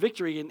here at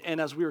Victory, and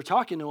as we were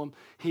talking to him,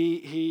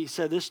 he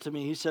said this to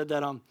me. He said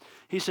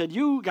that,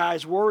 you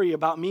guys worry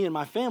about me and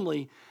my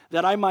family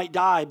that I might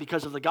die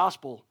because of the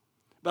gospel,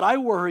 but I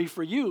worry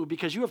for you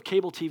because you have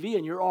cable TV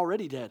and you're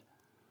already dead.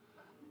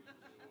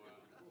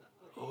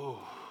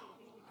 Oh.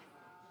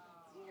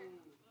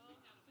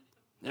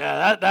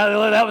 Yeah,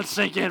 that would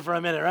sink in for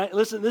a minute, right?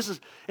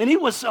 Listen, and he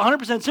was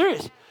 100%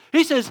 serious.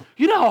 He says,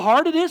 you know how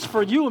hard it is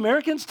for you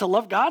Americans to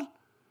love God?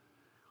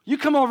 You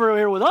come over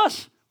here with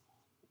us.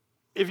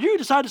 If you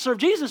decide to serve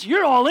Jesus,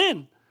 you're all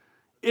in.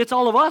 It's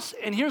all of us,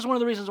 and here's one of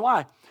the reasons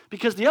why.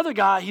 Because the other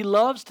guy, he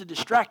loves to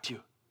distract you.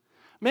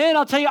 Man,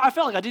 I'll tell you, I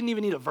felt like I didn't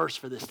even need a verse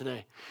for this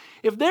today.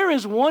 If there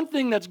is one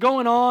thing that's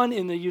going on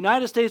in the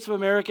United States of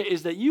America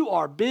is that you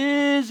are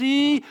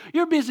busy.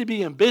 You're busy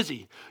being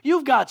busy.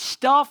 You've got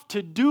stuff,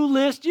 to-do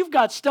list. You've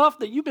got stuff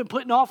that you've been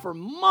putting off for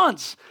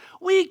months.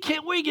 We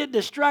get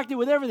distracted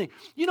with everything.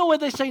 You know what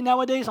they say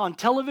nowadays on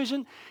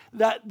television?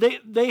 That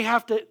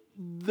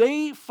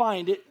they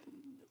find it,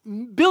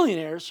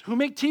 billionaires who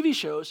make TV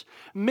shows,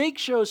 make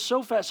shows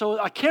so fast. So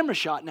a camera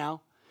shot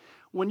now,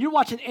 when you're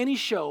watching any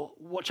show,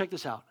 check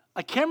this out.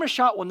 A camera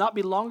shot will not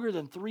be longer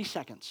than 3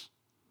 seconds.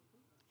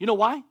 You know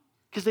why?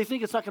 Because they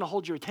think it's not going to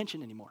hold your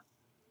attention anymore.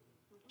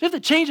 So you have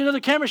to change another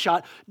camera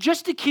shot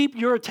just to keep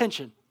your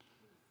attention.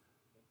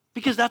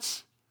 Because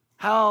that's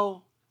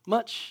how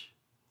much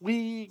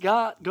we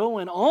got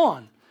going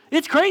on.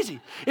 It's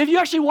crazy. If you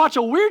actually watch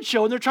a weird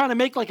show and they're trying to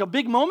make like a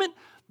big moment,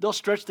 they'll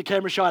stretch the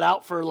camera shot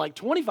out for like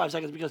 25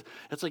 seconds because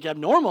it's like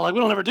abnormal. Like, we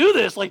don't ever do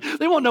this. Like,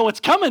 they won't know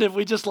what's coming if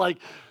we just like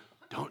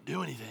don't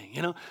do anything,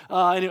 you know?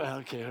 Anyway,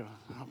 okay,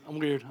 I'm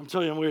weird. I'm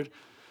telling you, I'm weird.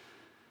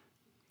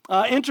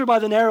 Enter by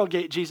the narrow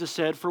gate, Jesus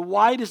said, for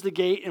wide is the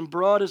gate and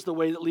broad is the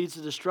way that leads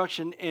to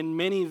destruction, and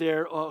many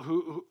there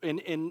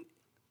and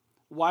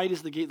wide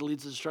is the gate that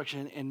leads to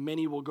destruction, and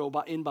many will go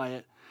in by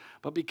it.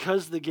 But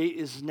because the gate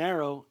is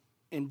narrow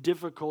and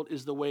difficult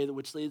is the way that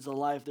which leads to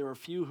life, there are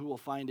few who will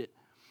find it.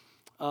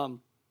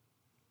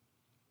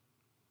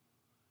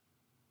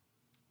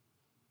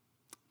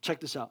 Check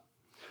this out.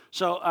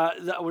 So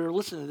we were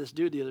listening to this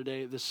dude the other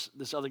day,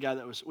 this other guy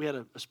we had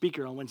a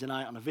speaker on Wednesday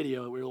night on a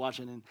video that we were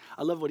watching, and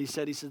I love what he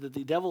said. He said that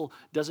the devil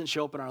doesn't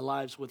show up in our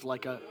lives with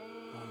like a,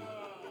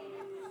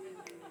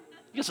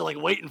 you guys are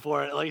like waiting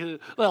for it, like the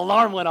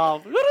alarm went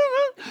off.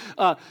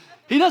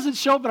 He doesn't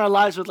show up in our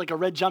lives with like a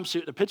red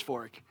jumpsuit and a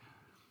pitchfork.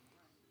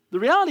 The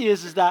reality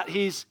is that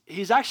he's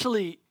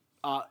actually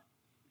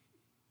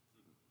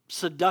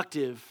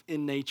seductive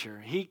in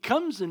nature. He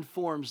comes in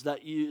forms that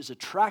is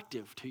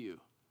attractive to you.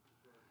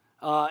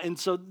 And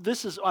so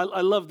this is,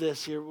 I love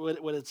this here,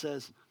 what it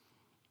says.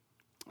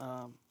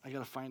 I got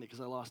to find it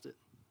because I lost it.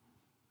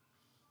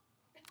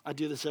 I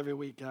do this every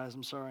week, guys.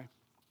 I'm sorry.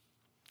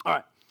 All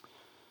right.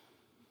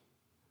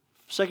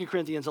 2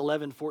 Corinthians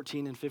 11,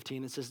 14, and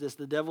 15. It says this,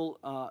 the devil,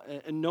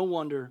 and no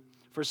wonder,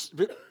 for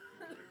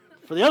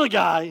the other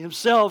guy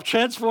himself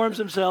transforms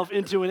himself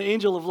into an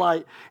angel of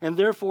light, and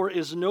therefore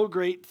is no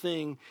great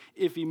thing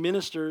if he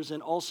ministers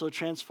and also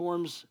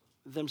transforms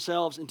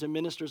themselves into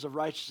ministers of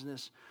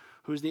righteousness,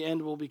 whose the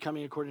end will be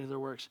coming according to their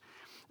works.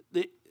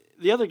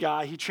 The other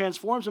guy, he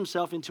transforms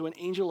himself into an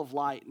angel of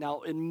light.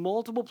 Now, in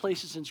multiple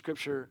places in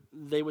Scripture,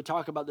 they would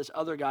talk about this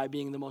other guy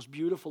being the most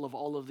beautiful of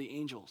all of the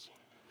angels.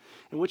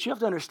 And what you have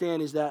to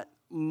understand is that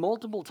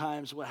multiple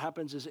times what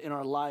happens is in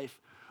our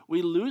life,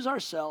 we lose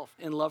ourselves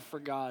in love for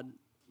God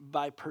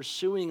by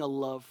pursuing a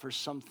love for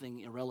something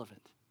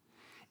irrelevant.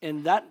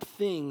 And that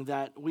thing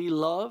that we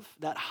love,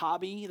 that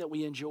hobby that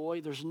we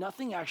enjoy, there's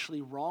nothing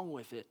actually wrong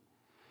with it.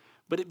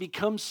 But it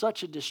becomes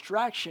such a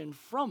distraction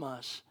from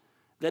us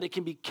that it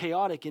can be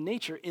chaotic in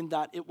nature in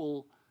that it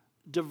will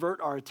divert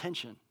our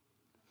attention.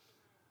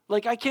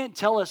 Like I can't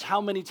tell us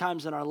how many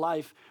times in our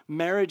life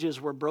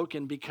marriages were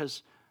broken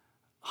because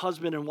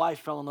husband and wife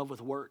fell in love with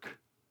work,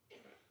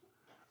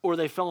 or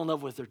they fell in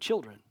love with their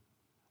children,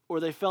 or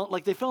they fell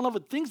in love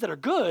with things that are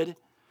good,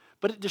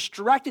 but it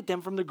distracted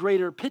them from the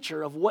greater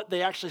picture of what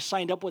they actually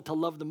signed up with to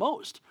love the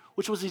most,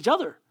 which was each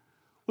other,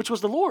 which was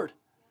the Lord.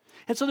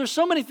 And so there's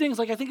so many things,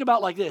 like I think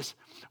about like this.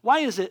 Why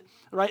is it,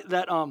 right,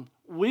 that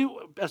we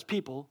as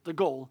people, the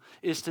goal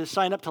is to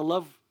sign up to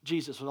love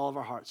Jesus with all of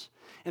our hearts.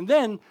 And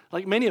then,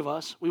 like many of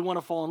us, we want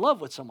to fall in love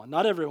with someone.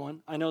 Not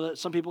everyone. I know that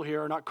some people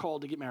here are not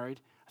called to get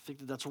married. I think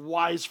that that's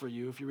wise for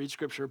you. If you read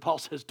Scripture, Paul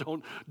says,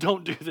 don't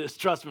do this.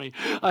 Trust me,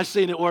 I've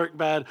seen it work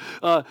bad.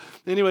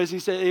 Anyways, he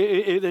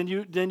said, then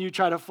you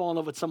try to fall in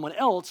love with someone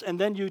else, and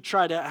then you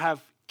try to have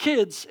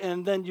kids,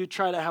 and then you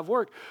try to have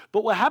work.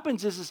 But what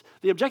happens is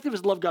the objective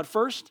is to love God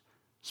first,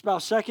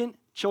 spouse second,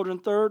 children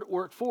third,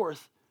 work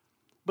fourth.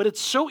 But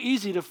it's so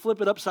easy to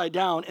flip it upside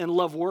down and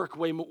love work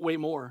way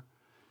more,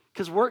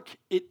 because work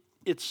it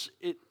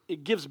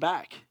gives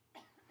back,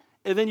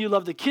 and then you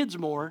love the kids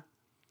more.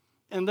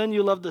 And then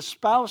you love the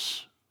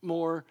spouse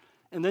more,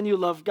 and then you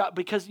love God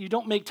because you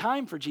don't make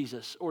time for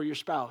Jesus or your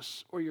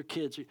spouse or your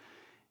kids.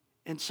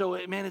 And so,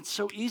 man, it's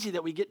so easy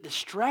that we get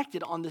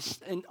distracted on this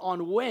and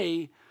on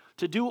way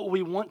to do what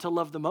we want to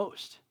love the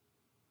most.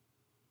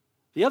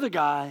 The other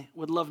guy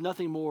would love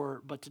nothing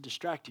more but to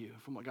distract you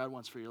from what God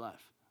wants for your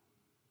life.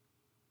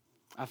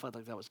 I felt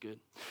like that was good.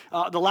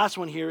 The last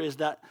one here is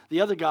that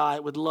the other guy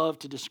would love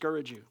to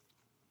discourage you.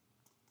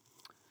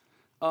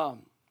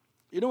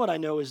 You know what I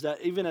know is that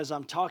even as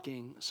I'm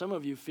talking, some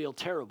of you feel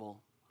terrible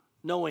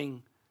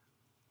knowing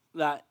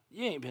that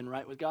you ain't been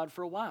right with God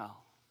for a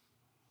while.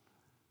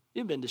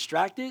 You've been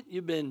distracted.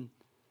 You've been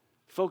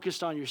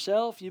focused on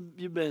yourself.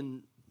 You've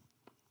been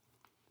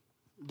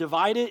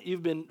divided.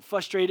 You've been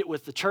frustrated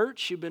with the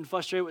church. You've been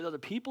frustrated with other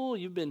people.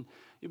 You've been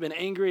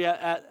angry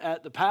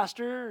at the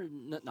pastor.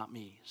 Not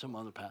me, some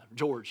other pastor.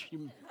 George.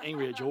 You've been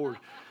angry at George.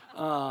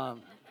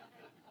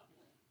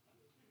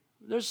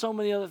 There's so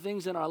many other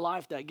things in our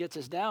life that gets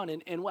us down.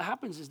 And what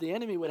happens is the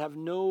enemy would have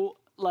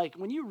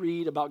when you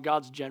read about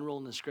God's general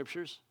in the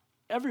Scriptures,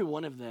 every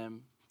one of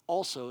them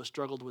also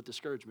struggled with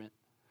discouragement.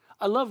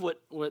 I love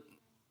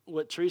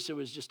what Teresa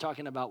was just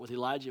talking about with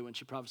Elijah when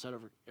she prophesied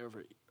over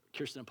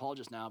Kirsten and Paul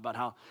just now about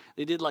how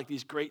they did like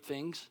these great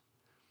things,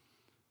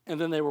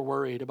 and then they were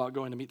worried about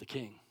going to meet the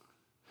king.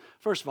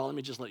 First of all, let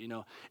me just let you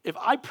know, if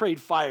I prayed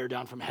fire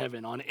down from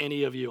heaven on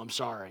any of you, I'm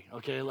sorry,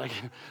 okay? Like,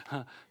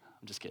 I'm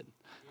just kidding.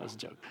 That was a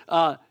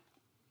joke.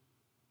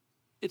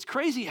 It's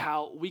crazy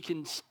how we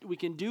can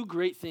do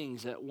great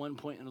things at one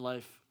point in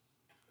life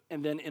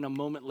and then in a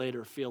moment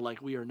later feel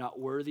like we are not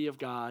worthy of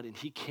God and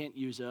he can't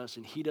use us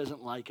and he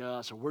doesn't like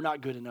us or we're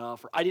not good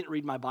enough or I didn't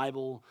read my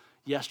Bible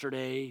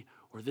yesterday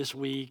or this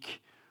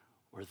week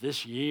or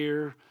this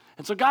year.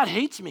 And so God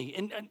hates me.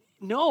 And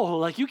no,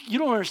 like you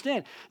don't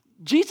understand.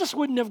 Jesus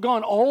wouldn't have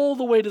gone all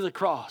the way to the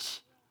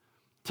cross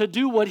to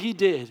do what he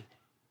did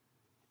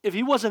if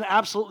he wasn't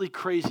absolutely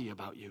crazy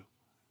about you.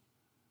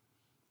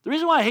 The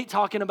reason why I hate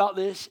talking about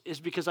this is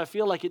because I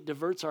feel like it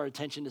diverts our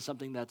attention to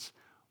something that's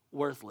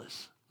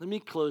worthless. Let me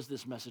close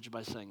this message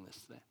by saying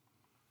this today.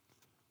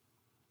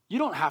 You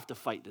don't have to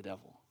fight the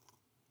devil.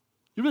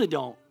 You really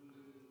don't.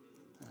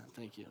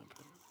 Thank you.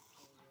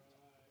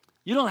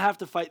 You don't have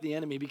to fight the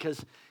enemy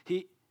because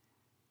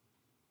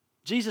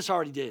Jesus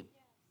already did.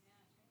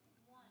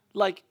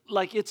 Like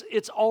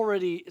it's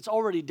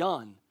already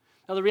done.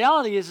 Now the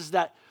reality is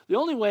that the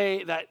only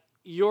way that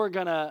you're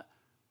gonna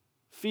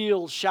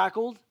feel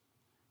shackled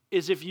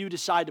is if you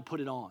decide to put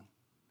it on.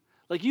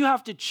 Like you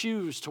have to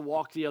choose to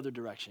walk the other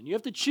direction. You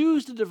have to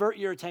choose to divert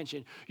your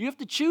attention. You have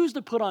to choose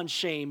to put on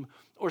shame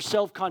or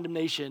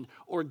self-condemnation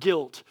or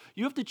guilt.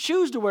 You have to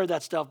choose to wear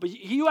that stuff, but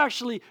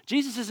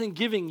Jesus isn't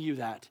giving you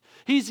that.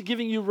 He's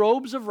giving you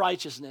robes of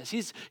righteousness.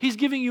 He's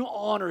giving you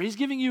honor. He's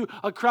giving you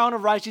a crown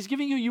of righteousness. He's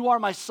giving you are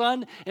my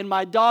son and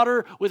my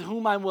daughter with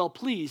whom I'm well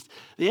pleased.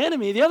 The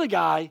enemy, the other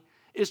guy,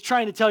 is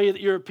trying to tell you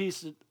that you're a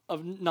piece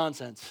of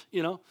nonsense,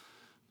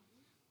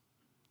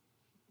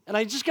 And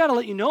I just got to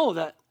let you know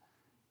that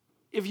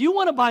if you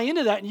want to buy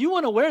into that and you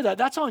want to wear that,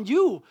 that's on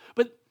you.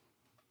 But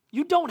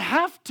you don't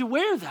have to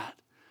wear that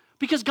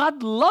because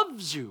God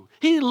loves you.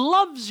 He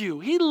loves you.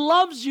 He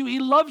loves you. He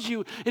loves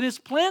you. And His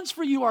plans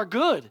for you are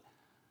good.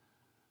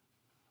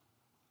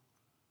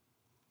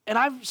 And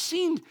I've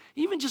seen,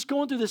 even just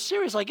going through this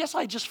series, I guess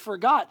I just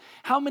forgot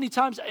how many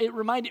times it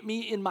reminded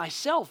me in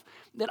myself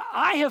that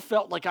I have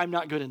felt like I'm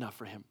not good enough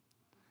for Him.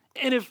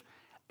 And if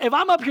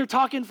I'm up here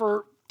talking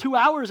for 2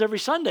 hours every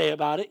Sunday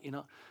about it,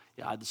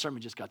 yeah, the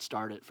sermon just got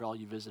started for all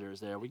you visitors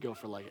there. We go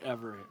for like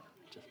ever.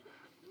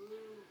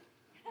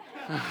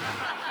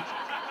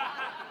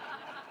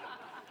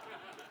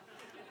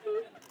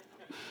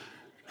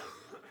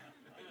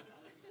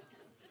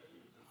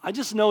 I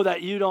just know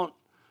that you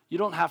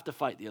don't have to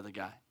fight the other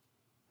guy.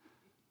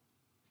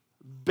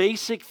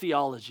 Basic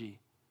theology.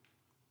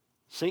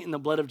 Satan, the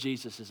blood of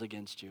Jesus is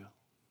against you.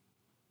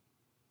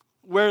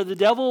 Where the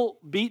devil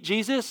beat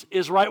Jesus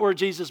is right where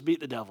Jesus beat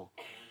the devil.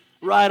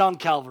 Right on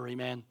Calvary,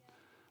 man.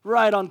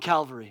 Right on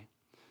Calvary.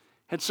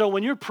 And so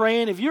when you're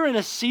praying, if you're in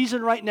a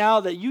season right now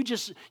that you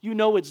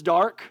know it's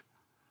dark,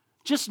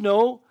 just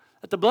know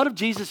that the blood of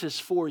Jesus is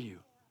for you.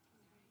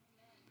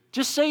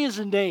 Just say His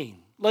name.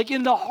 Like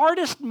in the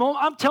hardest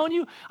moment, I'm telling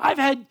you, I've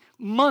had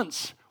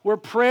months where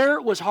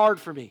prayer was hard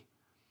for me.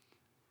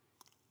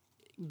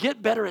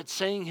 Get better at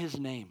saying His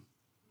name.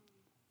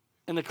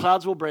 And the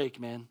clouds will break,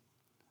 man.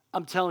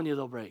 I'm telling you,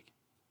 they'll break.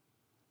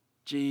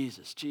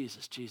 Jesus,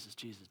 Jesus, Jesus,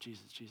 Jesus,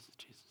 Jesus, Jesus,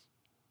 Jesus.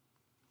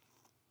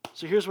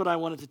 So here's what I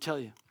wanted to tell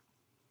you.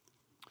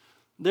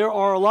 There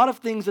are a lot of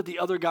things that the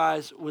other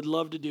guys would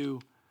love to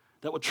do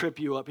that would trip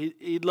you up.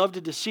 He'd love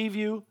to deceive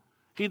you.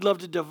 He'd love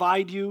to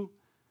divide you.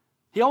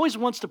 He always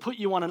wants to put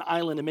you on an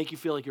island and make you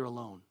feel like you're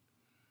alone.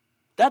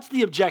 That's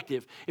the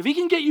objective. If he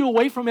can get you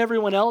away from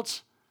everyone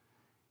else,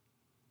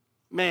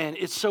 man,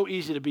 it's so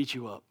easy to beat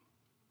you up.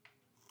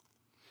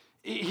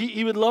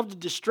 He would love to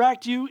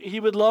distract you. He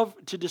would love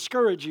to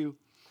discourage you.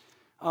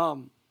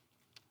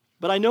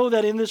 But I know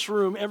that in this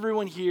room,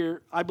 everyone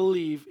here, I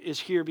believe, is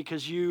here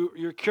because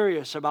you're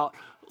curious about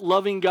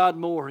loving God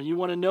more, and you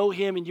want to know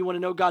Him, and you want to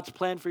know God's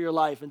plan for your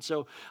life. And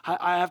so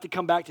I have to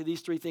come back to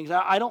these three things.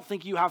 I don't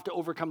think you have to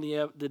overcome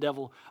the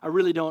devil. I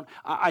really don't.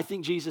 I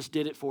think Jesus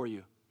did it for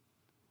you.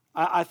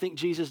 I think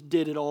Jesus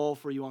did it all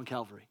for you on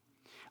Calvary.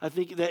 I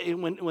think that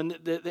when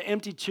the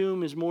empty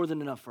tomb is more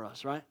than enough for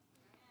us, right?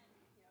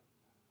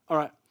 All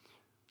right.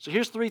 So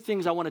here's three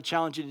things I want to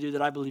challenge you to do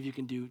that I believe you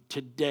can do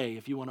today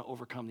if you want to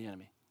overcome the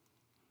enemy.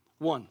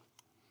 1,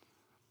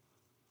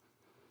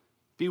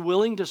 be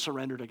willing to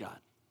surrender to God.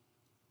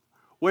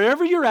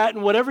 Wherever you're at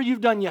and whatever you've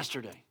done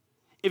yesterday,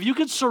 if you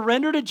could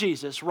surrender to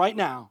Jesus right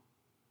now,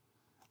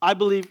 I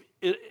believe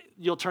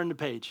you'll turn the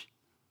page.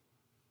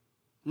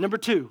 Number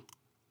 2,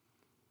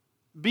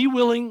 be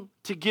willing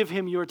to give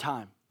Him your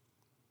time.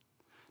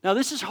 Now,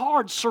 this is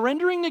hard.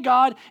 Surrendering to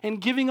God and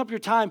giving up your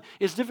time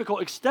is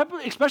difficult,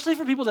 especially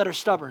for people that are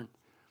stubborn.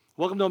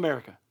 Welcome to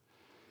America.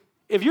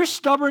 If you're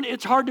stubborn,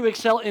 it's hard to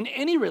excel in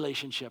any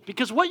relationship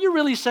because what you're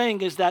really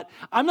saying is that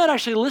I'm not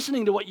actually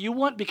listening to what you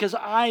want because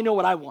I know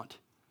what I want.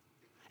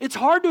 It's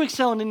hard to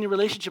excel in any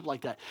relationship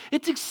like that.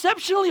 It's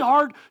exceptionally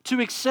hard to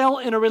excel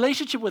in a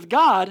relationship with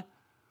God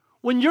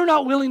when you're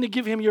not willing to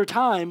give Him your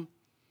time.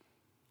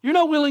 You're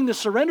not willing to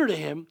surrender to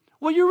Him.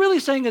 What you're really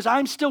saying is,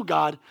 I'm still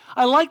God.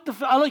 I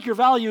like your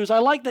values. I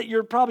like that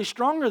you're probably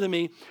stronger than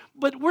me,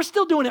 but we're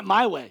still doing it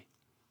my way.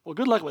 Well,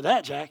 good luck with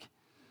that, Jack.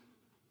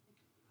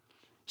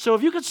 So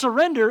if you could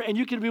surrender and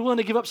you can be willing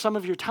to give up some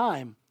of your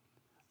time,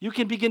 you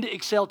can begin to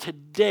excel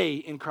today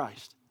in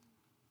Christ.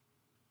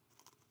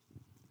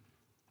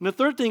 And the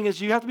third thing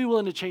is you have to be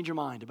willing to change your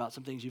mind about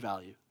some things you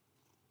value.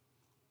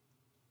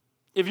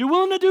 If you're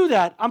willing to do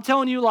that, I'm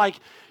telling you, like,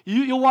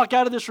 you'll walk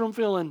out of this room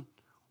feeling,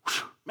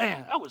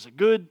 man, that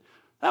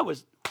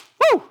was,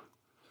 woo!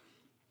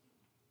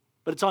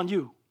 But it's on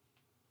you.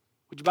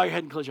 Would you bow your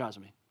head and close your eyes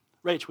with me?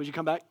 Rach, would you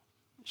come back?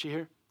 Is she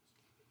here?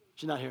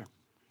 She's not here.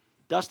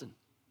 Dustin?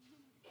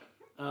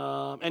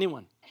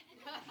 Anyone?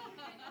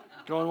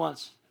 Going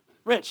once.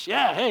 Rich,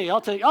 yeah, hey,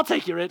 I'll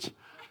take you, Rich.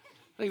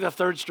 I think the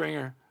third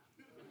stringer.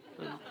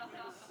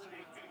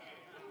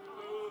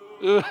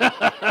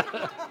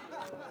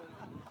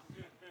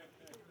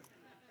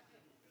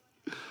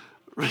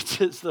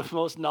 Rich is the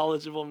most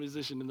knowledgeable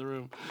musician in the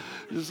room,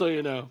 just so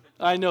you know.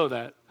 I know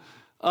that.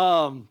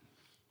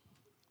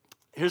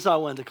 Here's how I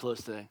wanted to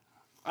close today.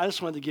 I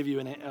just wanted to give you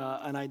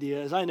an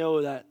idea, as I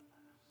know that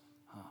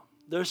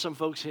there's some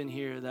folks in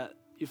here that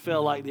you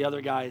feel like the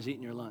other guy is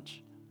eating your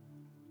lunch.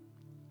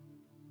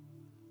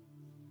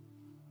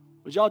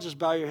 Would y'all just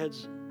bow your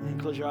heads and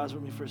close your eyes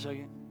with me for a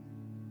second?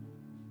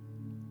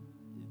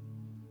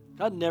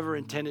 God never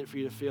intended for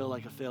you to feel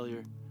like a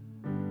failure.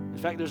 In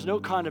fact, there's no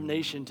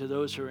condemnation to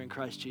those who are in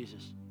Christ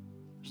Jesus.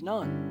 There's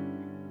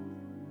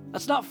none.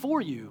 That's not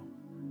for you.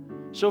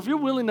 So if you're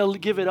willing to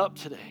give it up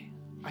today,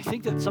 I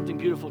think that something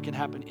beautiful can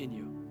happen in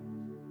you.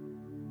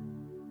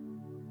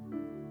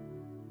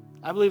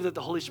 I believe that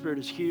the Holy Spirit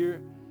is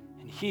here,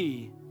 and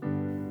He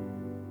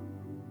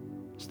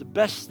is the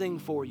best thing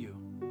for you.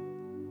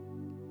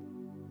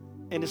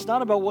 And it's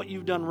not about what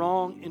you've done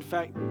wrong. In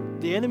fact,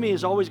 the enemy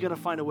is always going to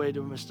find a way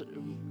to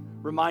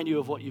remind you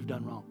of what you've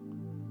done wrong.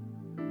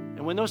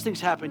 And when those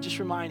things happen, just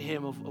remind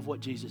him of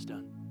what Jesus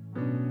done.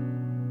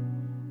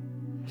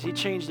 Because he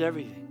changed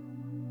everything.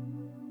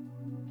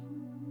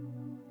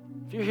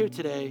 If you're here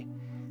today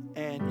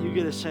and you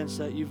get a sense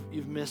that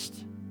you've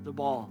missed the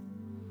ball,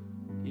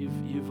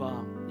 you've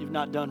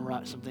not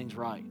done some things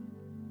right.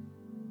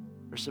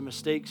 There's some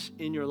mistakes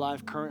in your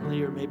life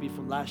currently, or maybe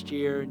from last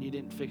year and you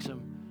didn't fix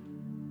them.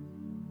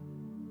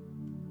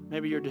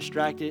 Maybe you're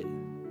distracted.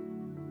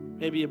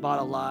 Maybe you bought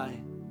a lie.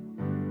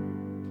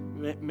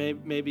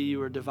 Maybe you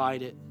were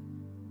divided.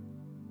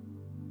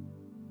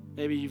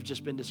 Maybe you've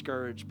just been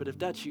discouraged. But if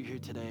that's you here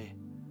today,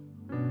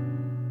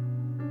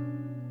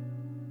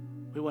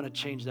 we want to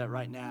change that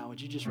right now.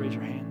 Would you just raise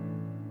your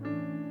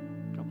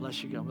hand? God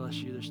bless you. God bless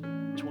you. There's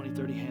 20,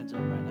 30 hands up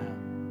right now.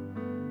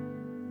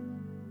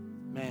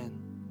 Man.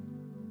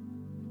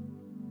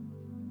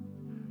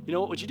 You know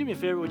what? Would you do me a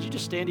favor? Would you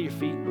just stand to your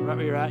feet right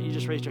where you're at? You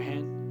just raised your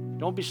hand.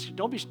 Don't be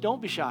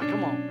shy.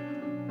 Come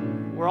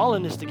on. We're all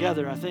in this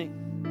together, I think.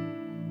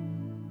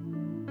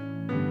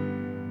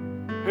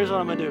 Here's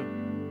what I'm going to do.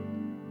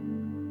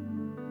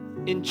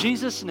 In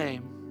Jesus'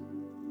 name,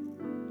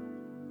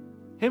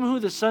 him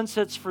who the Son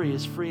sets free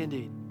is free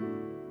indeed.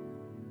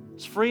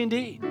 It's free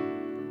indeed.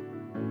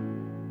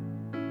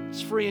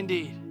 It's free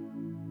indeed.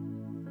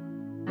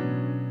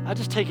 I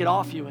just take it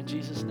off you in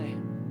Jesus'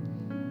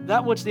 name.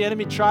 That which the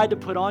enemy tried to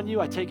put on you,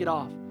 I take it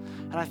off.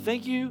 And I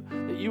thank you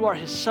that you are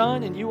his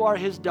son and you are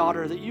his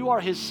daughter, that you are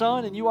his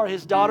son and you are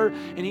his daughter,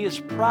 and he is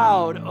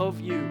proud of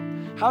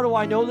you. How do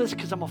I know this?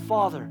 Because I'm a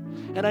father.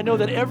 And I know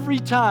that every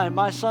time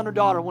my son or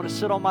daughter want to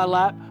sit on my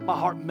lap, my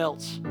heart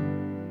melts.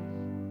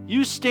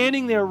 You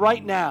standing there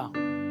right now,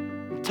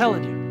 I'm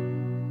telling you,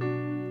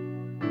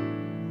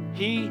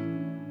 he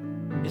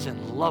is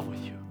in love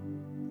with you.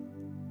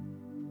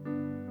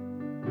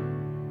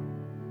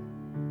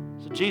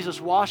 So Jesus,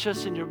 wash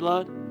us in your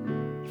blood,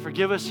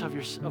 forgive us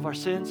of our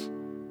sins,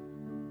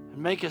 and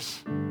make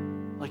us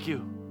like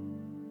you.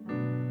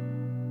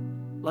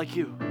 Like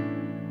you.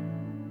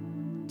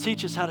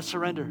 Teach us how to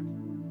surrender.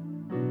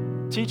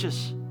 Teach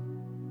us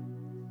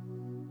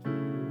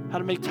how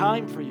to make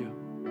time for you.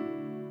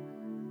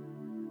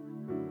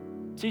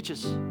 Teach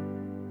us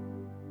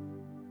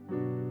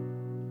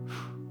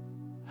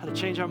how to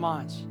change our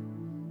minds.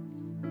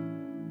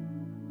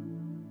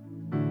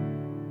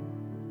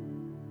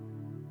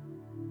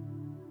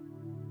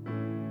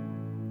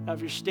 Now,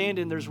 if you're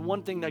standing, there's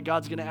one thing that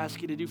God's going to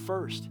ask you to do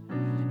first.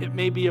 It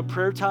may be a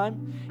prayer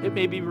time. It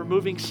may be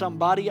removing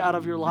somebody out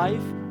of your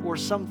life or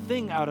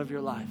something out of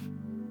your life.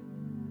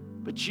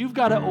 But you've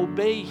got to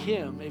obey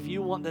him if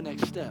you want the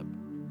next step,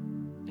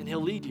 and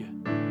he'll lead you.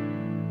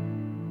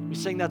 We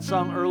sang that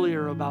song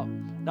earlier about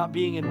not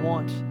being in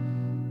want.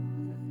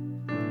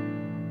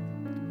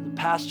 The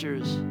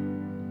pastures.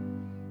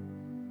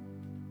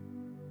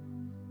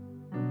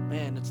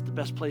 Man, it's the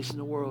best place in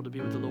the world to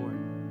be with the Lord.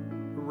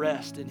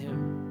 Rest in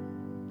him.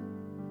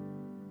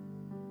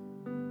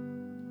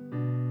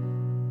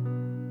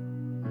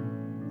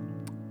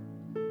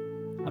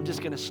 I'm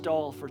just going to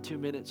stall for 2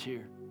 minutes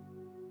here.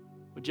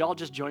 Would y'all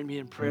just join me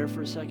in prayer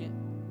for a second?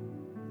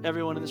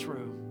 Everyone in this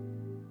room.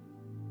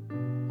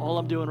 All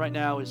I'm doing right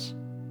now is,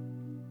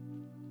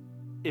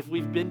 if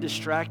we've been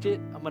distracted,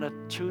 I'm going to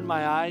tune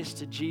my eyes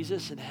to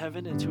Jesus in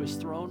heaven and to his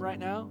throne right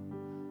now.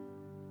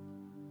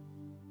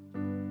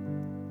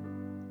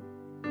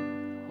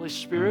 Holy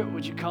Spirit,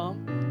 would you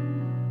come?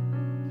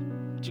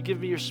 Would you give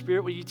me your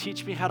spirit? Will you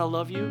teach me how to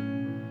love you?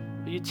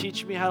 Will you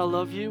teach me how to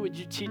love you? Would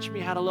you teach me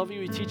how to love you?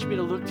 Will you teach me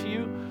to look to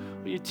you?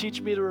 Will you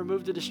teach me to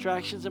remove the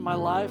distractions in my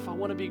life? I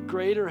want to be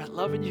greater at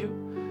loving you.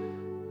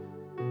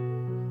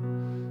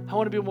 I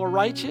want to be more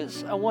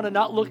righteous. I want to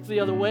not look the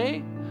other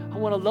way. I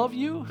want to love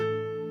you.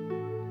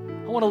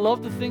 I want to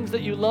love the things that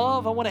you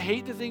love. I want to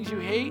hate the things you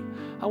hate.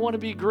 I want to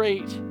be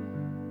great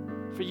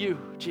for you,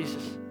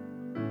 Jesus.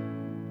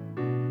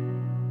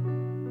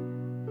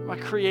 My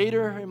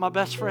creator and my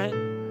best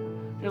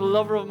friend. You're the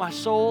lover of my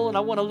soul, and I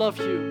want to love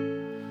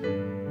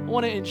you. I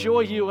want to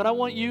enjoy you, and I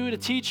want you to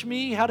teach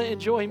me how to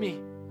enjoy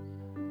me.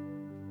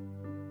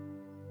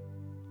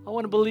 I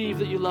want to believe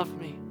that you love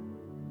me.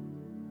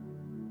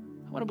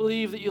 I want to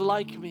believe that you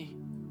like me.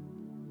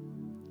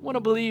 I want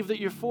to believe that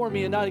you're for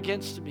me and not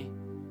against me.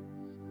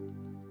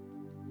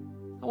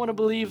 I want to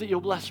believe that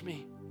you'll bless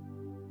me.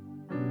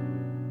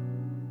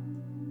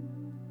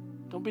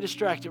 Don't be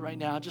distracted right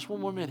now. Just one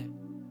more minute.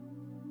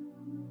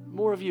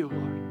 More of you,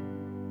 Lord.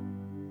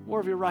 More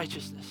of your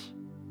righteousness.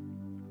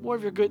 More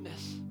of your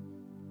goodness.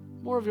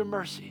 More of your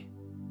mercy.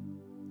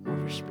 More of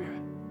your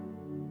spirit.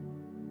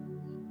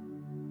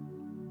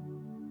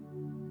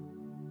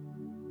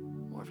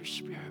 More of your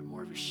spirit.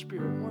 More of your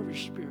spirit. More of your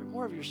spirit.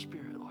 More of your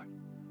spirit, Lord.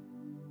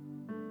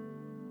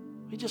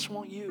 We just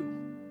want you.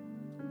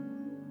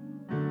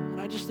 And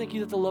I just thank you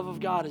that the love of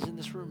God is in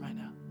this room right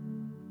now.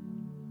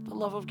 The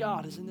love of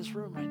God is in this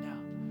room right now.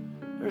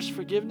 There's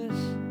forgiveness.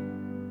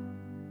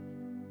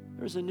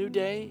 There's a new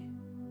day.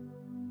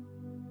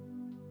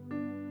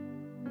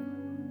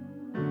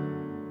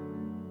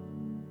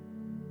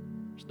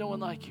 There's no one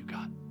like you,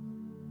 God.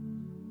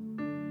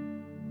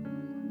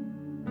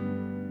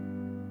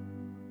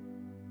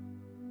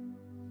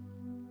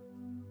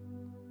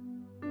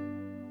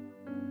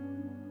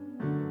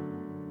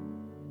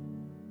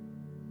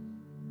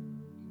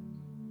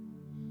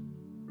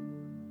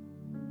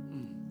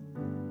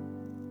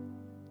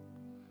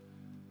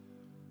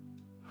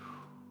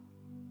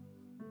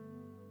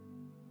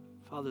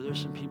 Father,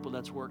 there's some people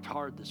that's worked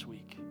hard this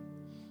week,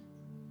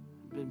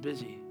 been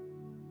busy.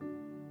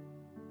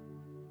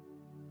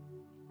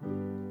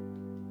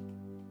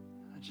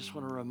 I just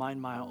want to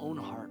remind my own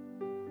heart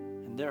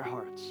and their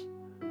hearts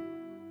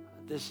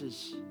that this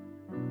is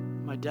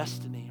my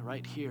destiny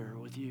right here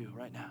with you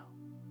right now.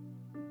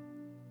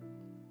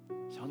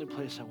 It's the only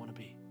place I want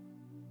to be.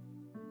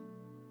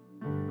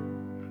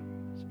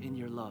 It's in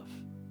your love.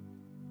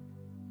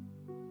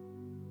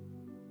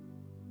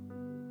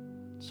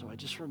 So I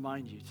just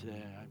remind you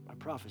today, I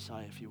prophesy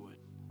if you would.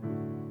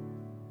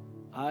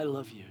 I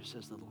love you,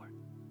 says the Lord.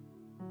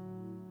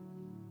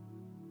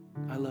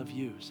 I love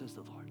you, says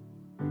the Lord.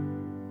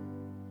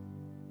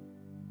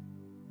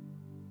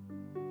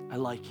 I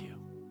like you,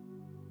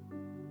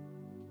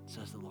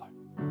 says the Lord.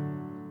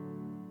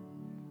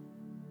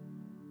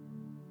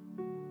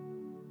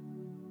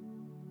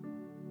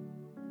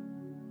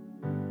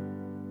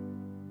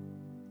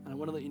 And I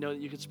want to let you know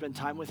that you could spend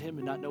time with him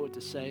and not know what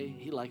to say.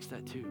 He likes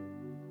that too.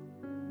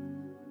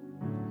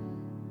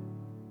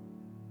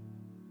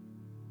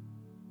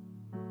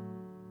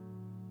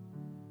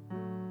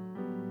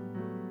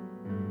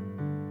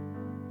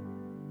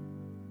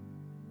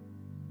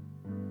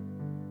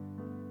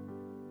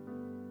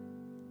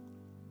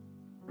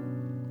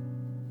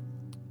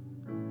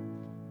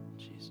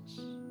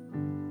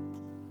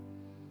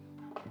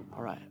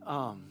 All right.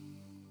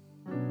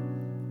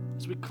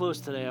 As we close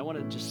today, I want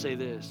to just say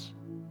this.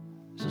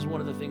 This is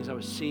one of the things I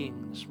was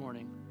seeing this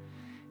morning.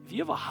 If you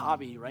have a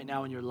hobby right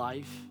now in your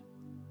life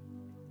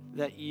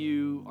that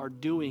you are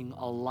doing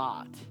a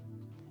lot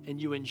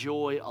and you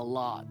enjoy a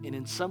lot, and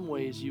in some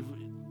ways you've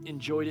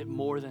enjoyed it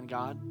more than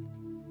God,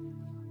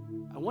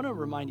 I want to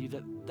remind you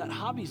that that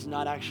hobby's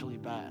not actually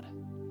bad.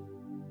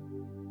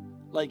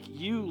 Like,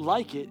 you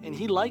like it, and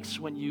he likes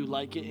when you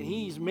like it, and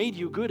he's made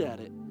you good at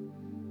it.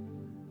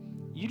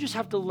 You just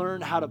have to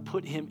learn how to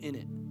put him in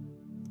it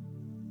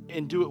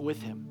and do it with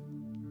him.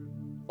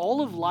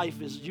 All of life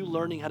is you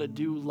learning how to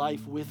do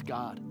life with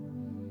God.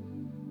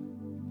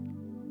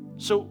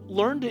 So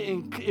learn to,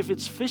 if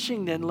it's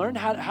fishing, then learn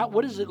how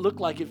what does it look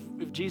like if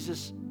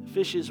Jesus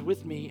fishes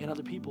with me and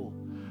other people?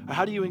 Or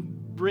how do you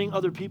bring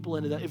other people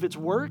into that? If it's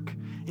work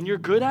and you're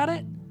good at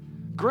it,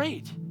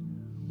 great.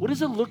 What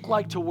does it look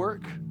like to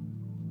work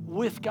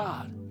with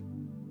God?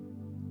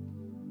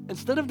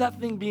 Instead of that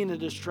thing being a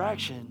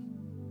distraction,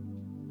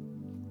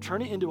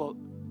 turn it into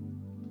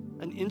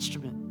an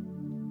instrument.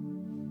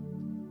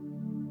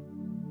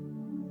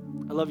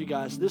 I love you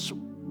guys. This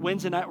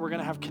Wednesday night, we're going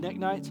to have Connect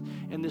nights,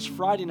 and this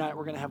Friday night,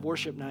 we're going to have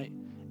worship night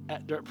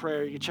at Dirt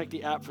Prayer. You can check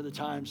the app for the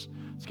times.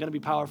 It's going to be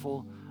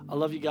powerful. I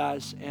love you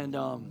guys, and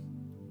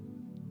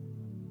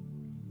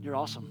you're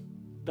awesome.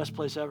 Best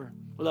place ever.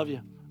 We love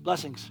you.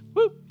 Blessings.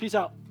 Woo! Peace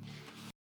out.